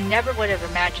 I never would have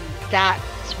imagined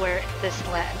that's where this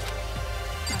led.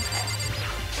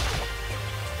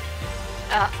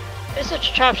 Okay. This is a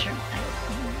trash room.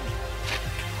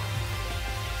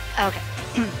 Okay.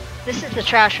 This is the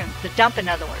trash room. The dump, in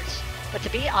other words. But to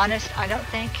be honest, I don't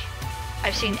think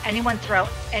I've seen anyone throw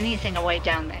anything away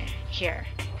down there. Here.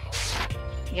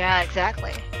 Yeah,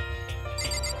 exactly.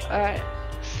 Alright.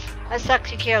 Let's talk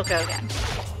to Kyoko again.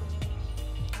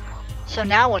 So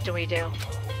now what do we do?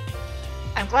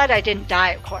 I'm glad I didn't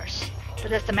die, of course.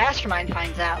 But if the mastermind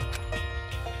finds out...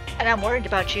 And I'm worried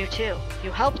about you too.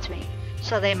 You helped me.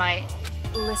 So they might...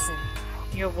 Listen.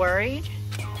 You're worried?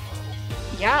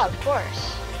 Yeah, of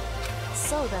course.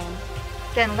 So then...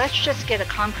 Then let's just get a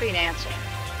concrete answer.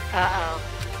 Uh-oh.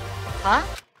 Huh?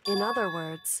 In other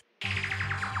words...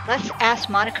 Let's ask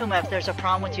Monokuma if there's a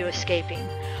problem with you escaping.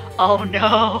 Oh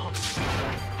no!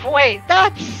 Wait,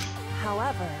 that's...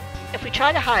 However... If we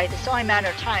try to hide, it's only a matter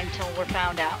of time till we're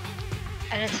found out.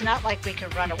 And it's not like we can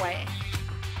run away.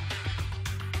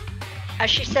 As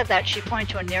she said that, she pointed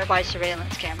to a nearby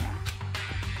surveillance camera.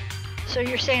 So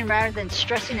you're saying rather than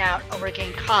stressing out over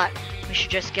getting caught, we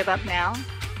should just give up now?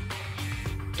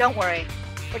 Don't worry.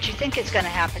 What you think is going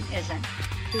to happen isn't.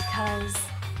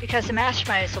 Because the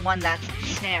mastermind is the one that's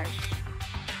ensnared.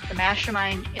 The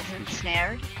mastermind isn't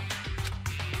snared?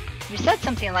 You said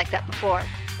something like that before.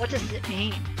 What does it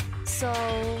mean? So...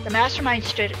 The mastermind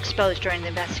stood exposed during the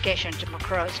investigation into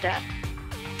Makuro's death.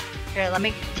 Here, let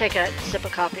me take a sip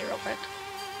of coffee real quick.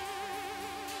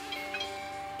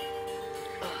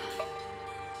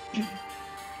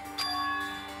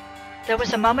 There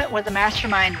was a moment where the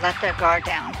mastermind let their guard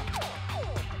down.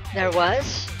 There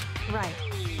was? Right.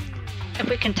 If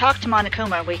we can talk to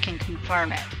Monokuma, we can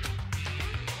confirm it.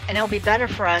 And it'll be better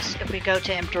for us if we go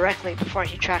to him directly before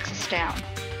he tracks us down.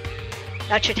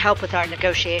 That should help with our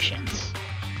negotiations.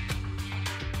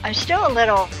 I'm still a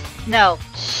little,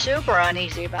 super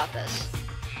uneasy about this.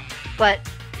 But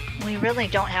we really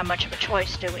don't have much of a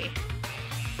choice, do we?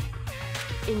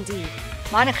 Indeed.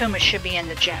 Monokuma should be in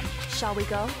the gym. Shall we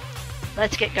go?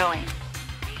 Let's get going.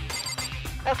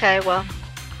 Okay, well.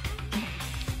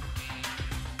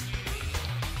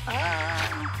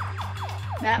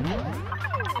 Map.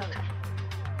 Okay.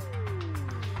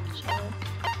 So.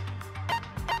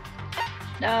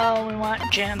 No, we want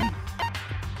gym.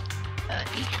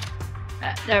 E.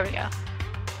 There we go.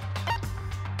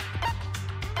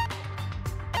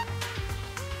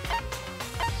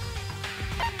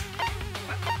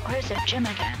 Where's the gym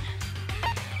again?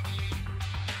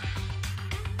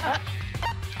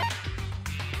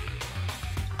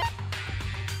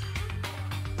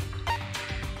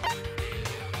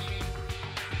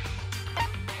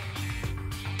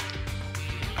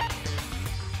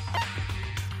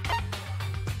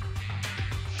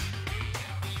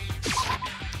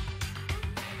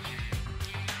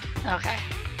 Okay.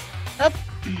 Up.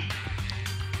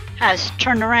 Has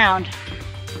turned around.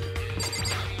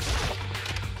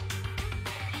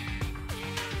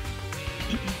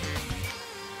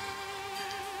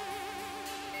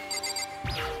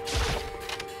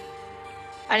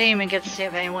 I didn't even get to see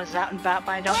if anyone's out and about,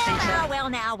 but I don't think so. Well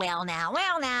now.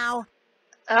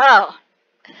 Oh.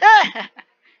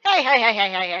 Hey.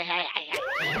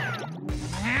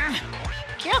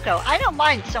 Kyoko, I don't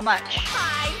mind so much.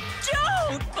 I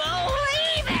don't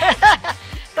believe it!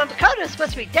 But Makoto's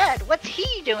supposed to be dead. What's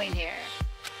he doing here?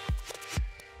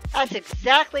 That's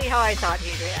exactly how I thought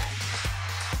he'd react.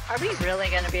 Are we really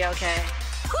gonna be okay?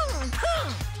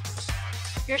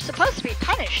 You're supposed to be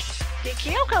punished. Did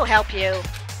Kyoko help you?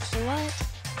 What?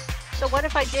 So what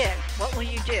if I did? What will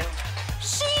you do?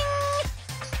 Shing!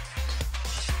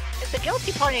 If the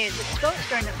guilty party is exposed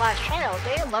during the class trial,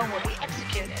 they alone will be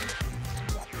executed.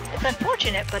 It's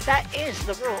unfortunate, but that is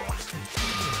the rule.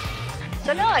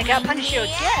 So now I gotta punish you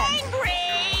again.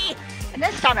 Angry! And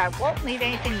this time I won't leave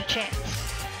anything to chance.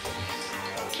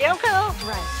 Kyoko?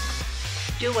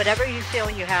 Right. Do whatever you feel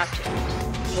you have to.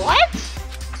 What?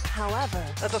 However...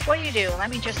 But before you do, let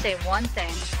me just say one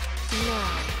thing. No.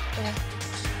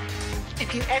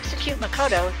 If you execute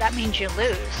Makoto, that means you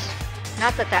lose.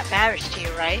 Not that that matters to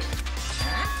you, right?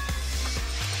 Huh?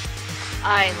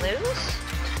 I lose?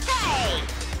 Hey!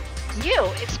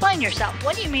 You! Explain yourself.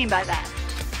 What do you mean by that?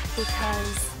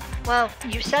 Because... Well,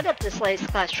 you set up this latest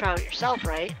class trial yourself,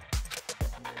 right?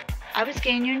 I was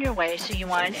getting you in your way, so you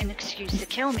wanted an excuse to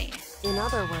kill me. In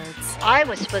other words... I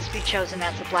was supposed to be chosen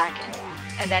as the Blackened,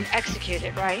 and then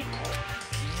executed, right?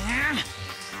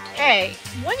 Hey,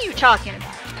 what are you talking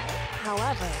about?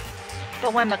 However...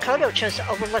 But when Makoto chose to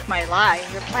overlook my lie,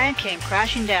 your plan came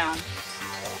crashing down.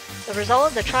 The result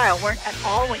of the trial weren't at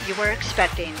all what you were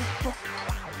expecting.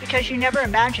 Because you never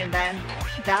imagined that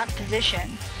in that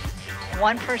position,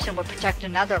 one person would protect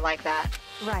another like that.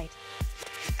 Right.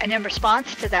 And in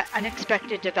response to that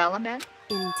unexpected development,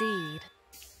 Indeed.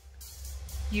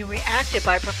 you reacted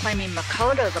by proclaiming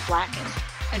Makoto the Blackened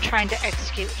and trying to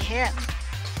execute him.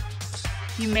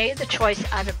 You made the choice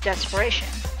out of desperation.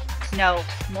 No,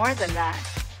 more than that.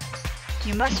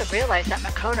 You must have realized that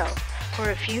Makoto, who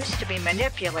refused to be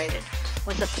manipulated,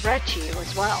 was a threat to you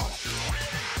as well.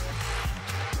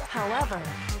 However,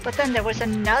 But then there was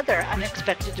another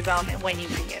unexpected development waiting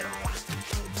for you.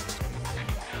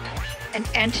 An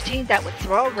entity that would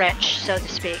throw a wrench, so to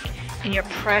speak, in your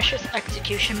precious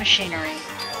execution machinery.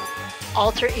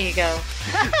 Alter ego.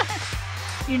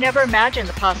 You never imagined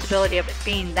the possibility of it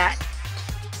being that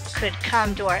could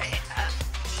come to our...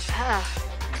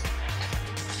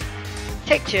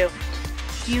 Take two.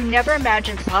 You never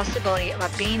imagined the possibility of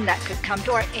a being that could come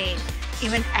to our aid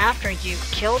even after you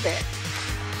killed it.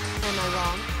 am I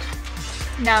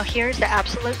wrong? Now here's the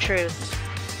absolute truth.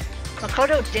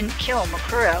 Makoto didn't kill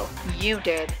Makuro, you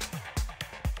did.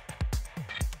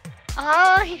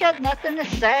 Oh, he got nothing to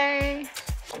say.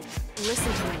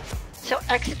 Listen to me. So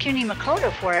executing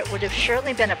Makoto for it would have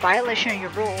surely been a violation of your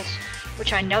rules,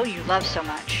 which I know you love so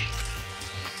much.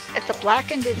 If the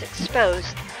Blackened is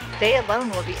exposed, they alone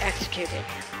will be executed.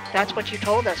 That's what you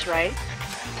told us, right?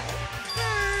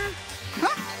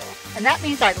 Huh? And that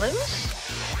means I lose?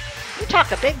 You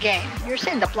talk a big game. You're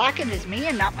saying the Blackened is me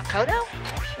and not Makoto?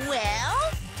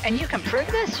 Well? And you can prove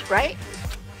this, right?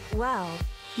 Well,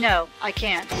 No, I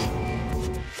can't.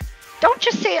 Don't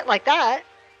just say it like that.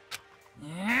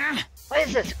 What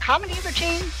is this, a comedy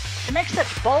routine? To make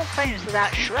such bold claims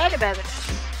without a shred of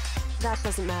evidence. that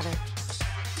doesn't matter.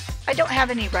 I don't have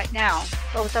any right now,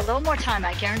 but with a little more time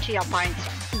I guarantee I'll find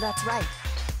some. That's right.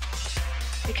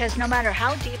 Because no matter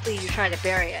how deeply you try to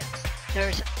bury it,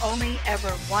 there's only ever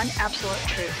one absolute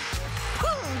truth.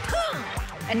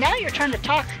 And now you're trying to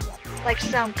talk like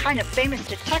some kind of famous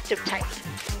detective type.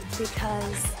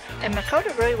 Because If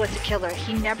Makoto really was a killer,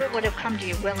 he never would have come to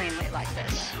you willingly like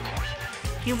this.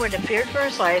 He would have feared for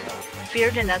his life,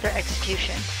 feared another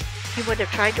execution. He would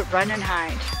have tried to run and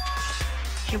hide.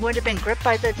 He would have been gripped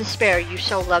by the despair you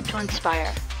so love to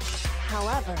inspire.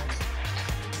 however,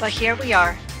 But here we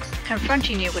are,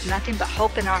 confronting you with nothing but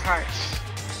hope in our hearts.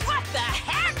 What the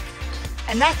heck?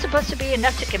 And that's supposed to be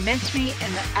enough to convince me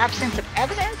in the absence of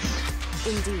evidence?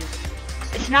 indeed.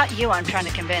 It's not you I'm trying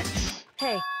to convince.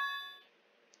 Hey,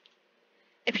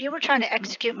 If you were trying to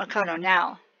execute Makoto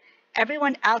now,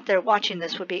 everyone out there watching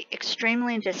this would be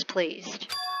extremely displeased.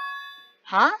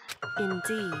 Huh?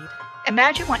 indeed.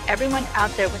 Imagine what everyone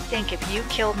out there would think if you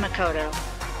killed Makoto.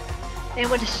 They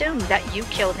would assume that you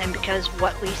killed him because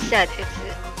what we said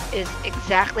is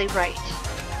exactly right.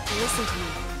 Listen to me.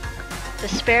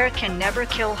 Despair can never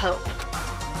kill hope.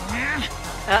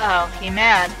 Uh-oh, you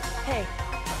mad? Hey,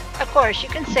 Of course, you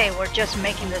can say we're just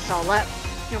making this all up.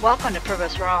 You're welcome to prove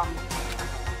us wrong.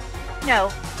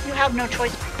 No, you have no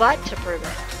choice but to prove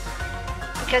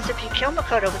it. Because if you kill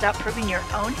Makoto without proving your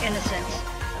own innocence,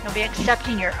 you'll be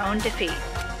accepting your own defeat.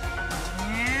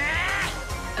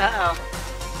 Uh-oh.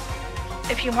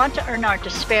 If you want to earn our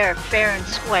despair fair and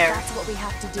square, that's what we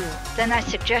have to do. then I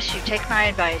suggest you take my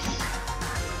advice.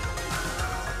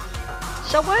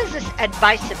 So what is this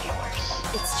advice of yours?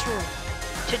 It's true.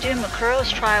 To do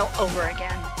Makuro's trial over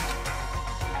again.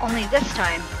 Only this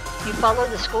time, you follow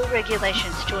the school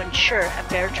regulations to ensure a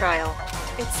fair trial.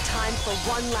 It's time for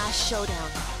one last showdown.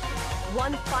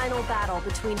 One final battle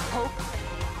between hope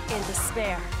and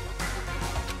despair.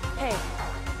 Hey,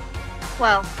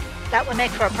 Well, that would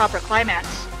make for a proper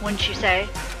climax, wouldn't you say?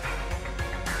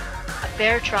 A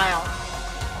fair trial.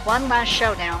 One last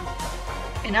showdown.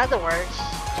 In other words,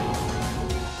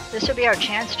 this would be our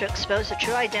chance to expose the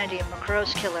true identity of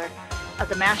Makuro's killer, of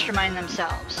the mastermind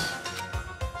themselves.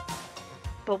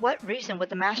 But what reason would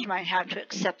the mastermind have to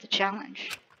accept the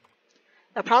challenge?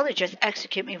 They'll probably just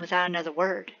execute me without another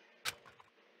word.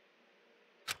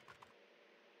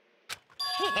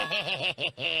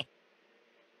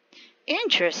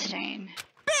 Interesting.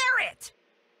 Barrett!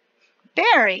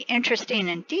 Very interesting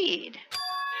indeed.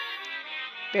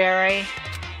 Very.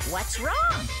 What's wrong?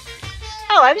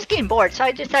 Oh, I was getting bored, so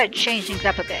I decided to change things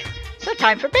up a bit. So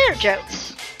time for bear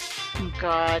jokes. Oh,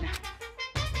 God.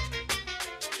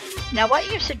 Now,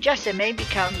 what you suggested may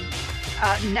become...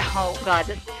 no, God,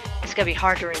 it's going to be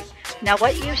hard to read. Now,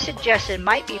 what you suggested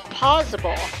might be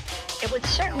plausible. It would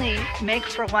certainly make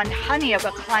for one honey of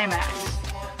a climax.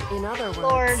 in other words,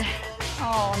 Lord.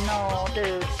 Oh, no,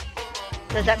 dude.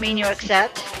 Does that mean you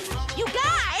accept? You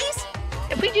guys!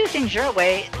 If we do things your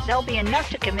way, there'll be enough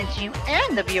to convince you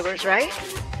and the viewers, right?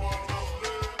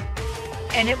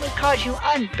 And it would cause you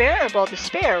unbearable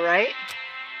despair, right?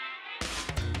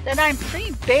 Then I'm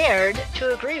prepared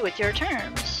to agree with your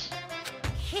terms.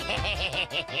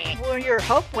 Will your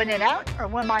hope win it out, or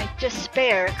will my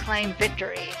despair claim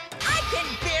victory? I can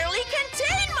barely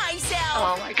contain myself!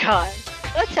 Oh my god.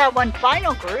 Let's have one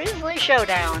final grisly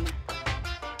showdown.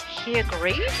 He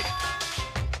agreed?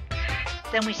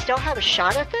 Then we still have a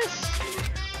shot at this?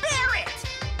 Bear it!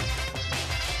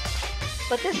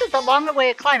 But this is the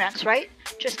long-awaited climax, right?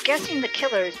 Just guessing the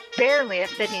killer is barely a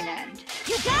fitting end.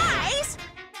 You guys!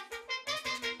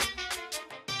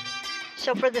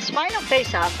 So for this final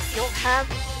face-off, you'll have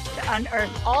to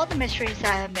unearth all the mysteries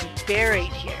that have been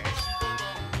buried here.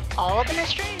 All the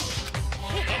mysteries?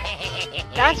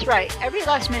 That's right, every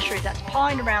last mystery that's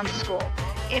pawing around the school,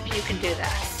 if you can do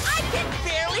that. I can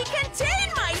barely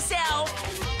contain myself!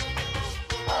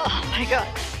 Oh my god.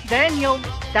 Then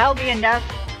that'll be enough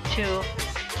to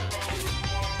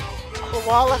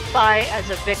qualify as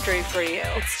a victory for you.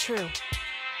 It's true.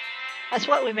 That's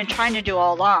what we've been trying to do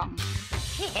all along.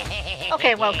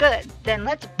 Okay, well good. Then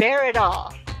let's bear it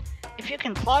all. If you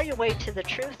can claw your way to the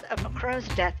truth of Makuro's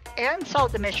death and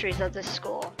solve the mysteries of this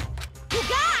school, You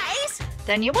guys!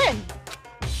 then you win.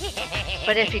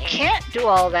 But if you can't do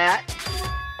all that,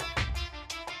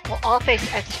 we'll all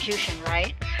face execution,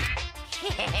 right?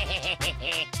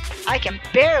 I can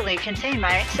barely contain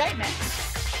my excitement.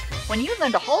 When you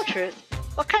learn the whole truth,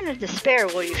 what kind of despair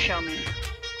will you show me?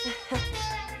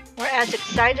 We're as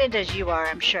excited as you are,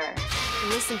 I'm sure.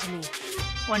 Listen to me.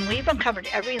 When we've uncovered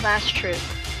every last truth,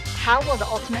 how will the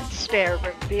ultimate despair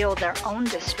reveal their own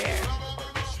despair?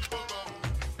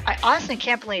 I honestly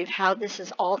can't believe how this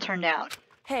has all turned out.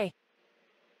 Hey,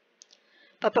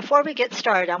 But before we get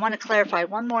started, I want to clarify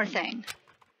one more thing.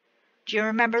 Do you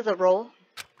remember the rule?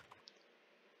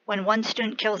 When one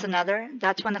student kills another,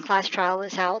 that's when the class trial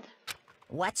is held?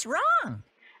 What's wrong?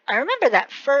 I remember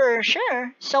that for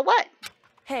sure. So what?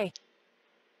 hey,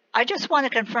 I just want to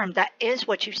confirm that is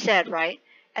what you said, right?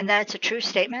 And that it's a true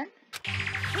statement?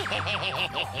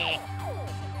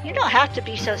 You don't have to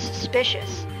be so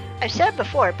suspicious. I've said it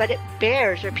before, but it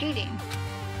bears repeating.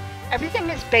 Everything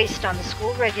is based on the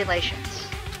school regulations.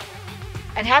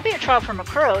 And having a trial for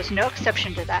Makuro is no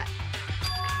exception to that.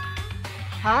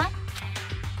 Huh?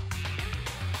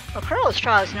 Makuro's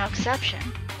trial is no exception.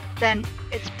 Then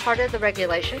it's part of the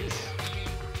regulations?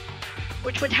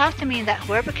 Which would have to mean that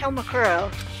whoever killed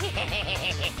Makuro...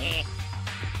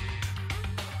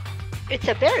 It's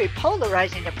a very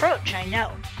polarizing approach, I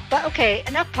know. But okay,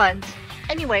 enough puns.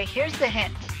 Anyway, here's the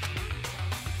hint.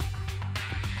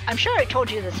 I'm sure I told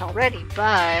you this already,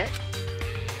 but...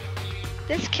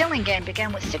 This killing game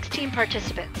began with 16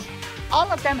 participants, all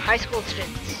of them high school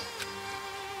students.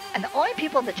 And the only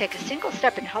people to take a single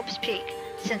step in Hope's Peak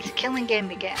since the killing game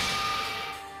began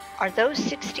are those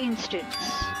 16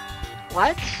 students.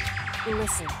 What?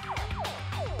 listen.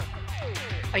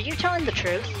 Are you telling the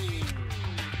truth?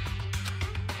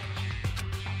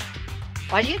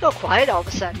 Why do you go quiet all of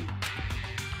a sudden?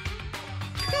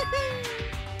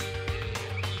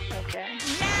 Okay.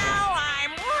 Now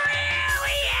I'm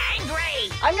really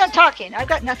angry! I'm not talking. I've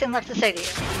got nothing left to say to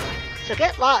you. So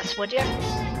get lost, would you?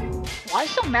 Why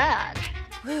so mad?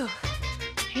 Whew.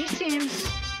 He seems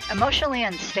emotionally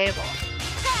unstable.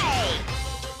 Hey!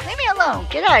 Leave me alone.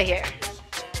 Get out of here.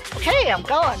 Okay, I'm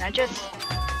going.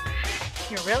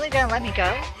 You're really gonna let me go?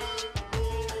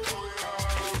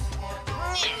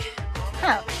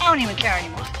 Huh, I don't even care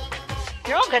anymore.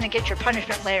 You're all gonna get your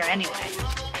punishment later anyway.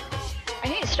 I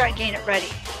need to start getting it ready.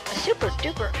 A super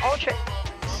duper ultra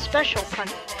special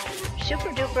super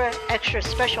duper extra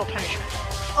special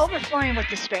punishment. Overflowing with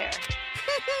despair.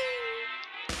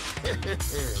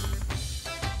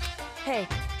 Hey,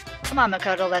 Come on,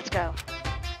 Makoto, let's go.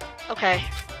 Okay.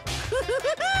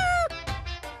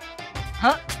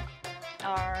 Huh?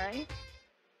 Alright.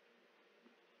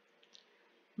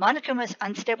 Monokuma's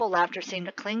unstable laughter seemed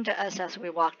to cling to us as we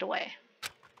walked away.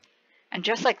 And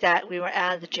just like that, we were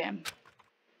out of the gym.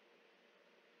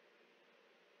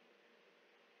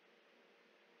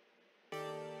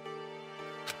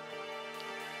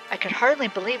 I could hardly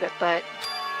believe it, but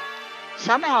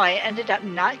somehow I ended up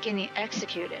not getting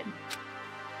executed.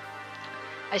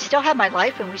 I still had my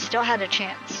life and we still had a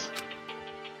chance.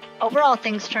 Overall,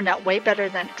 things turned out way better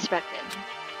than expected.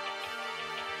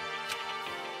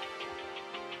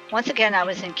 Once again, I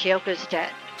was in Kyoko's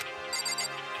debt.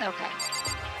 Okay.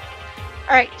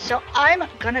 Alright, so I'm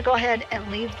gonna go ahead and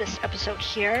leave this episode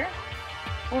here.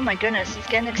 Oh my goodness, it's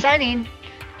getting exciting.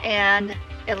 And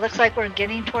it looks like we're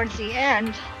getting towards the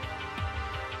end.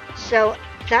 So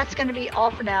that's going to be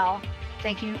all for now.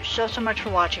 Thank you so much for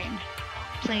watching.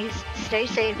 Please stay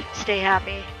safe, stay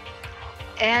happy,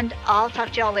 and I'll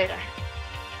talk to y'all later.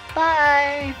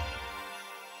 Bye!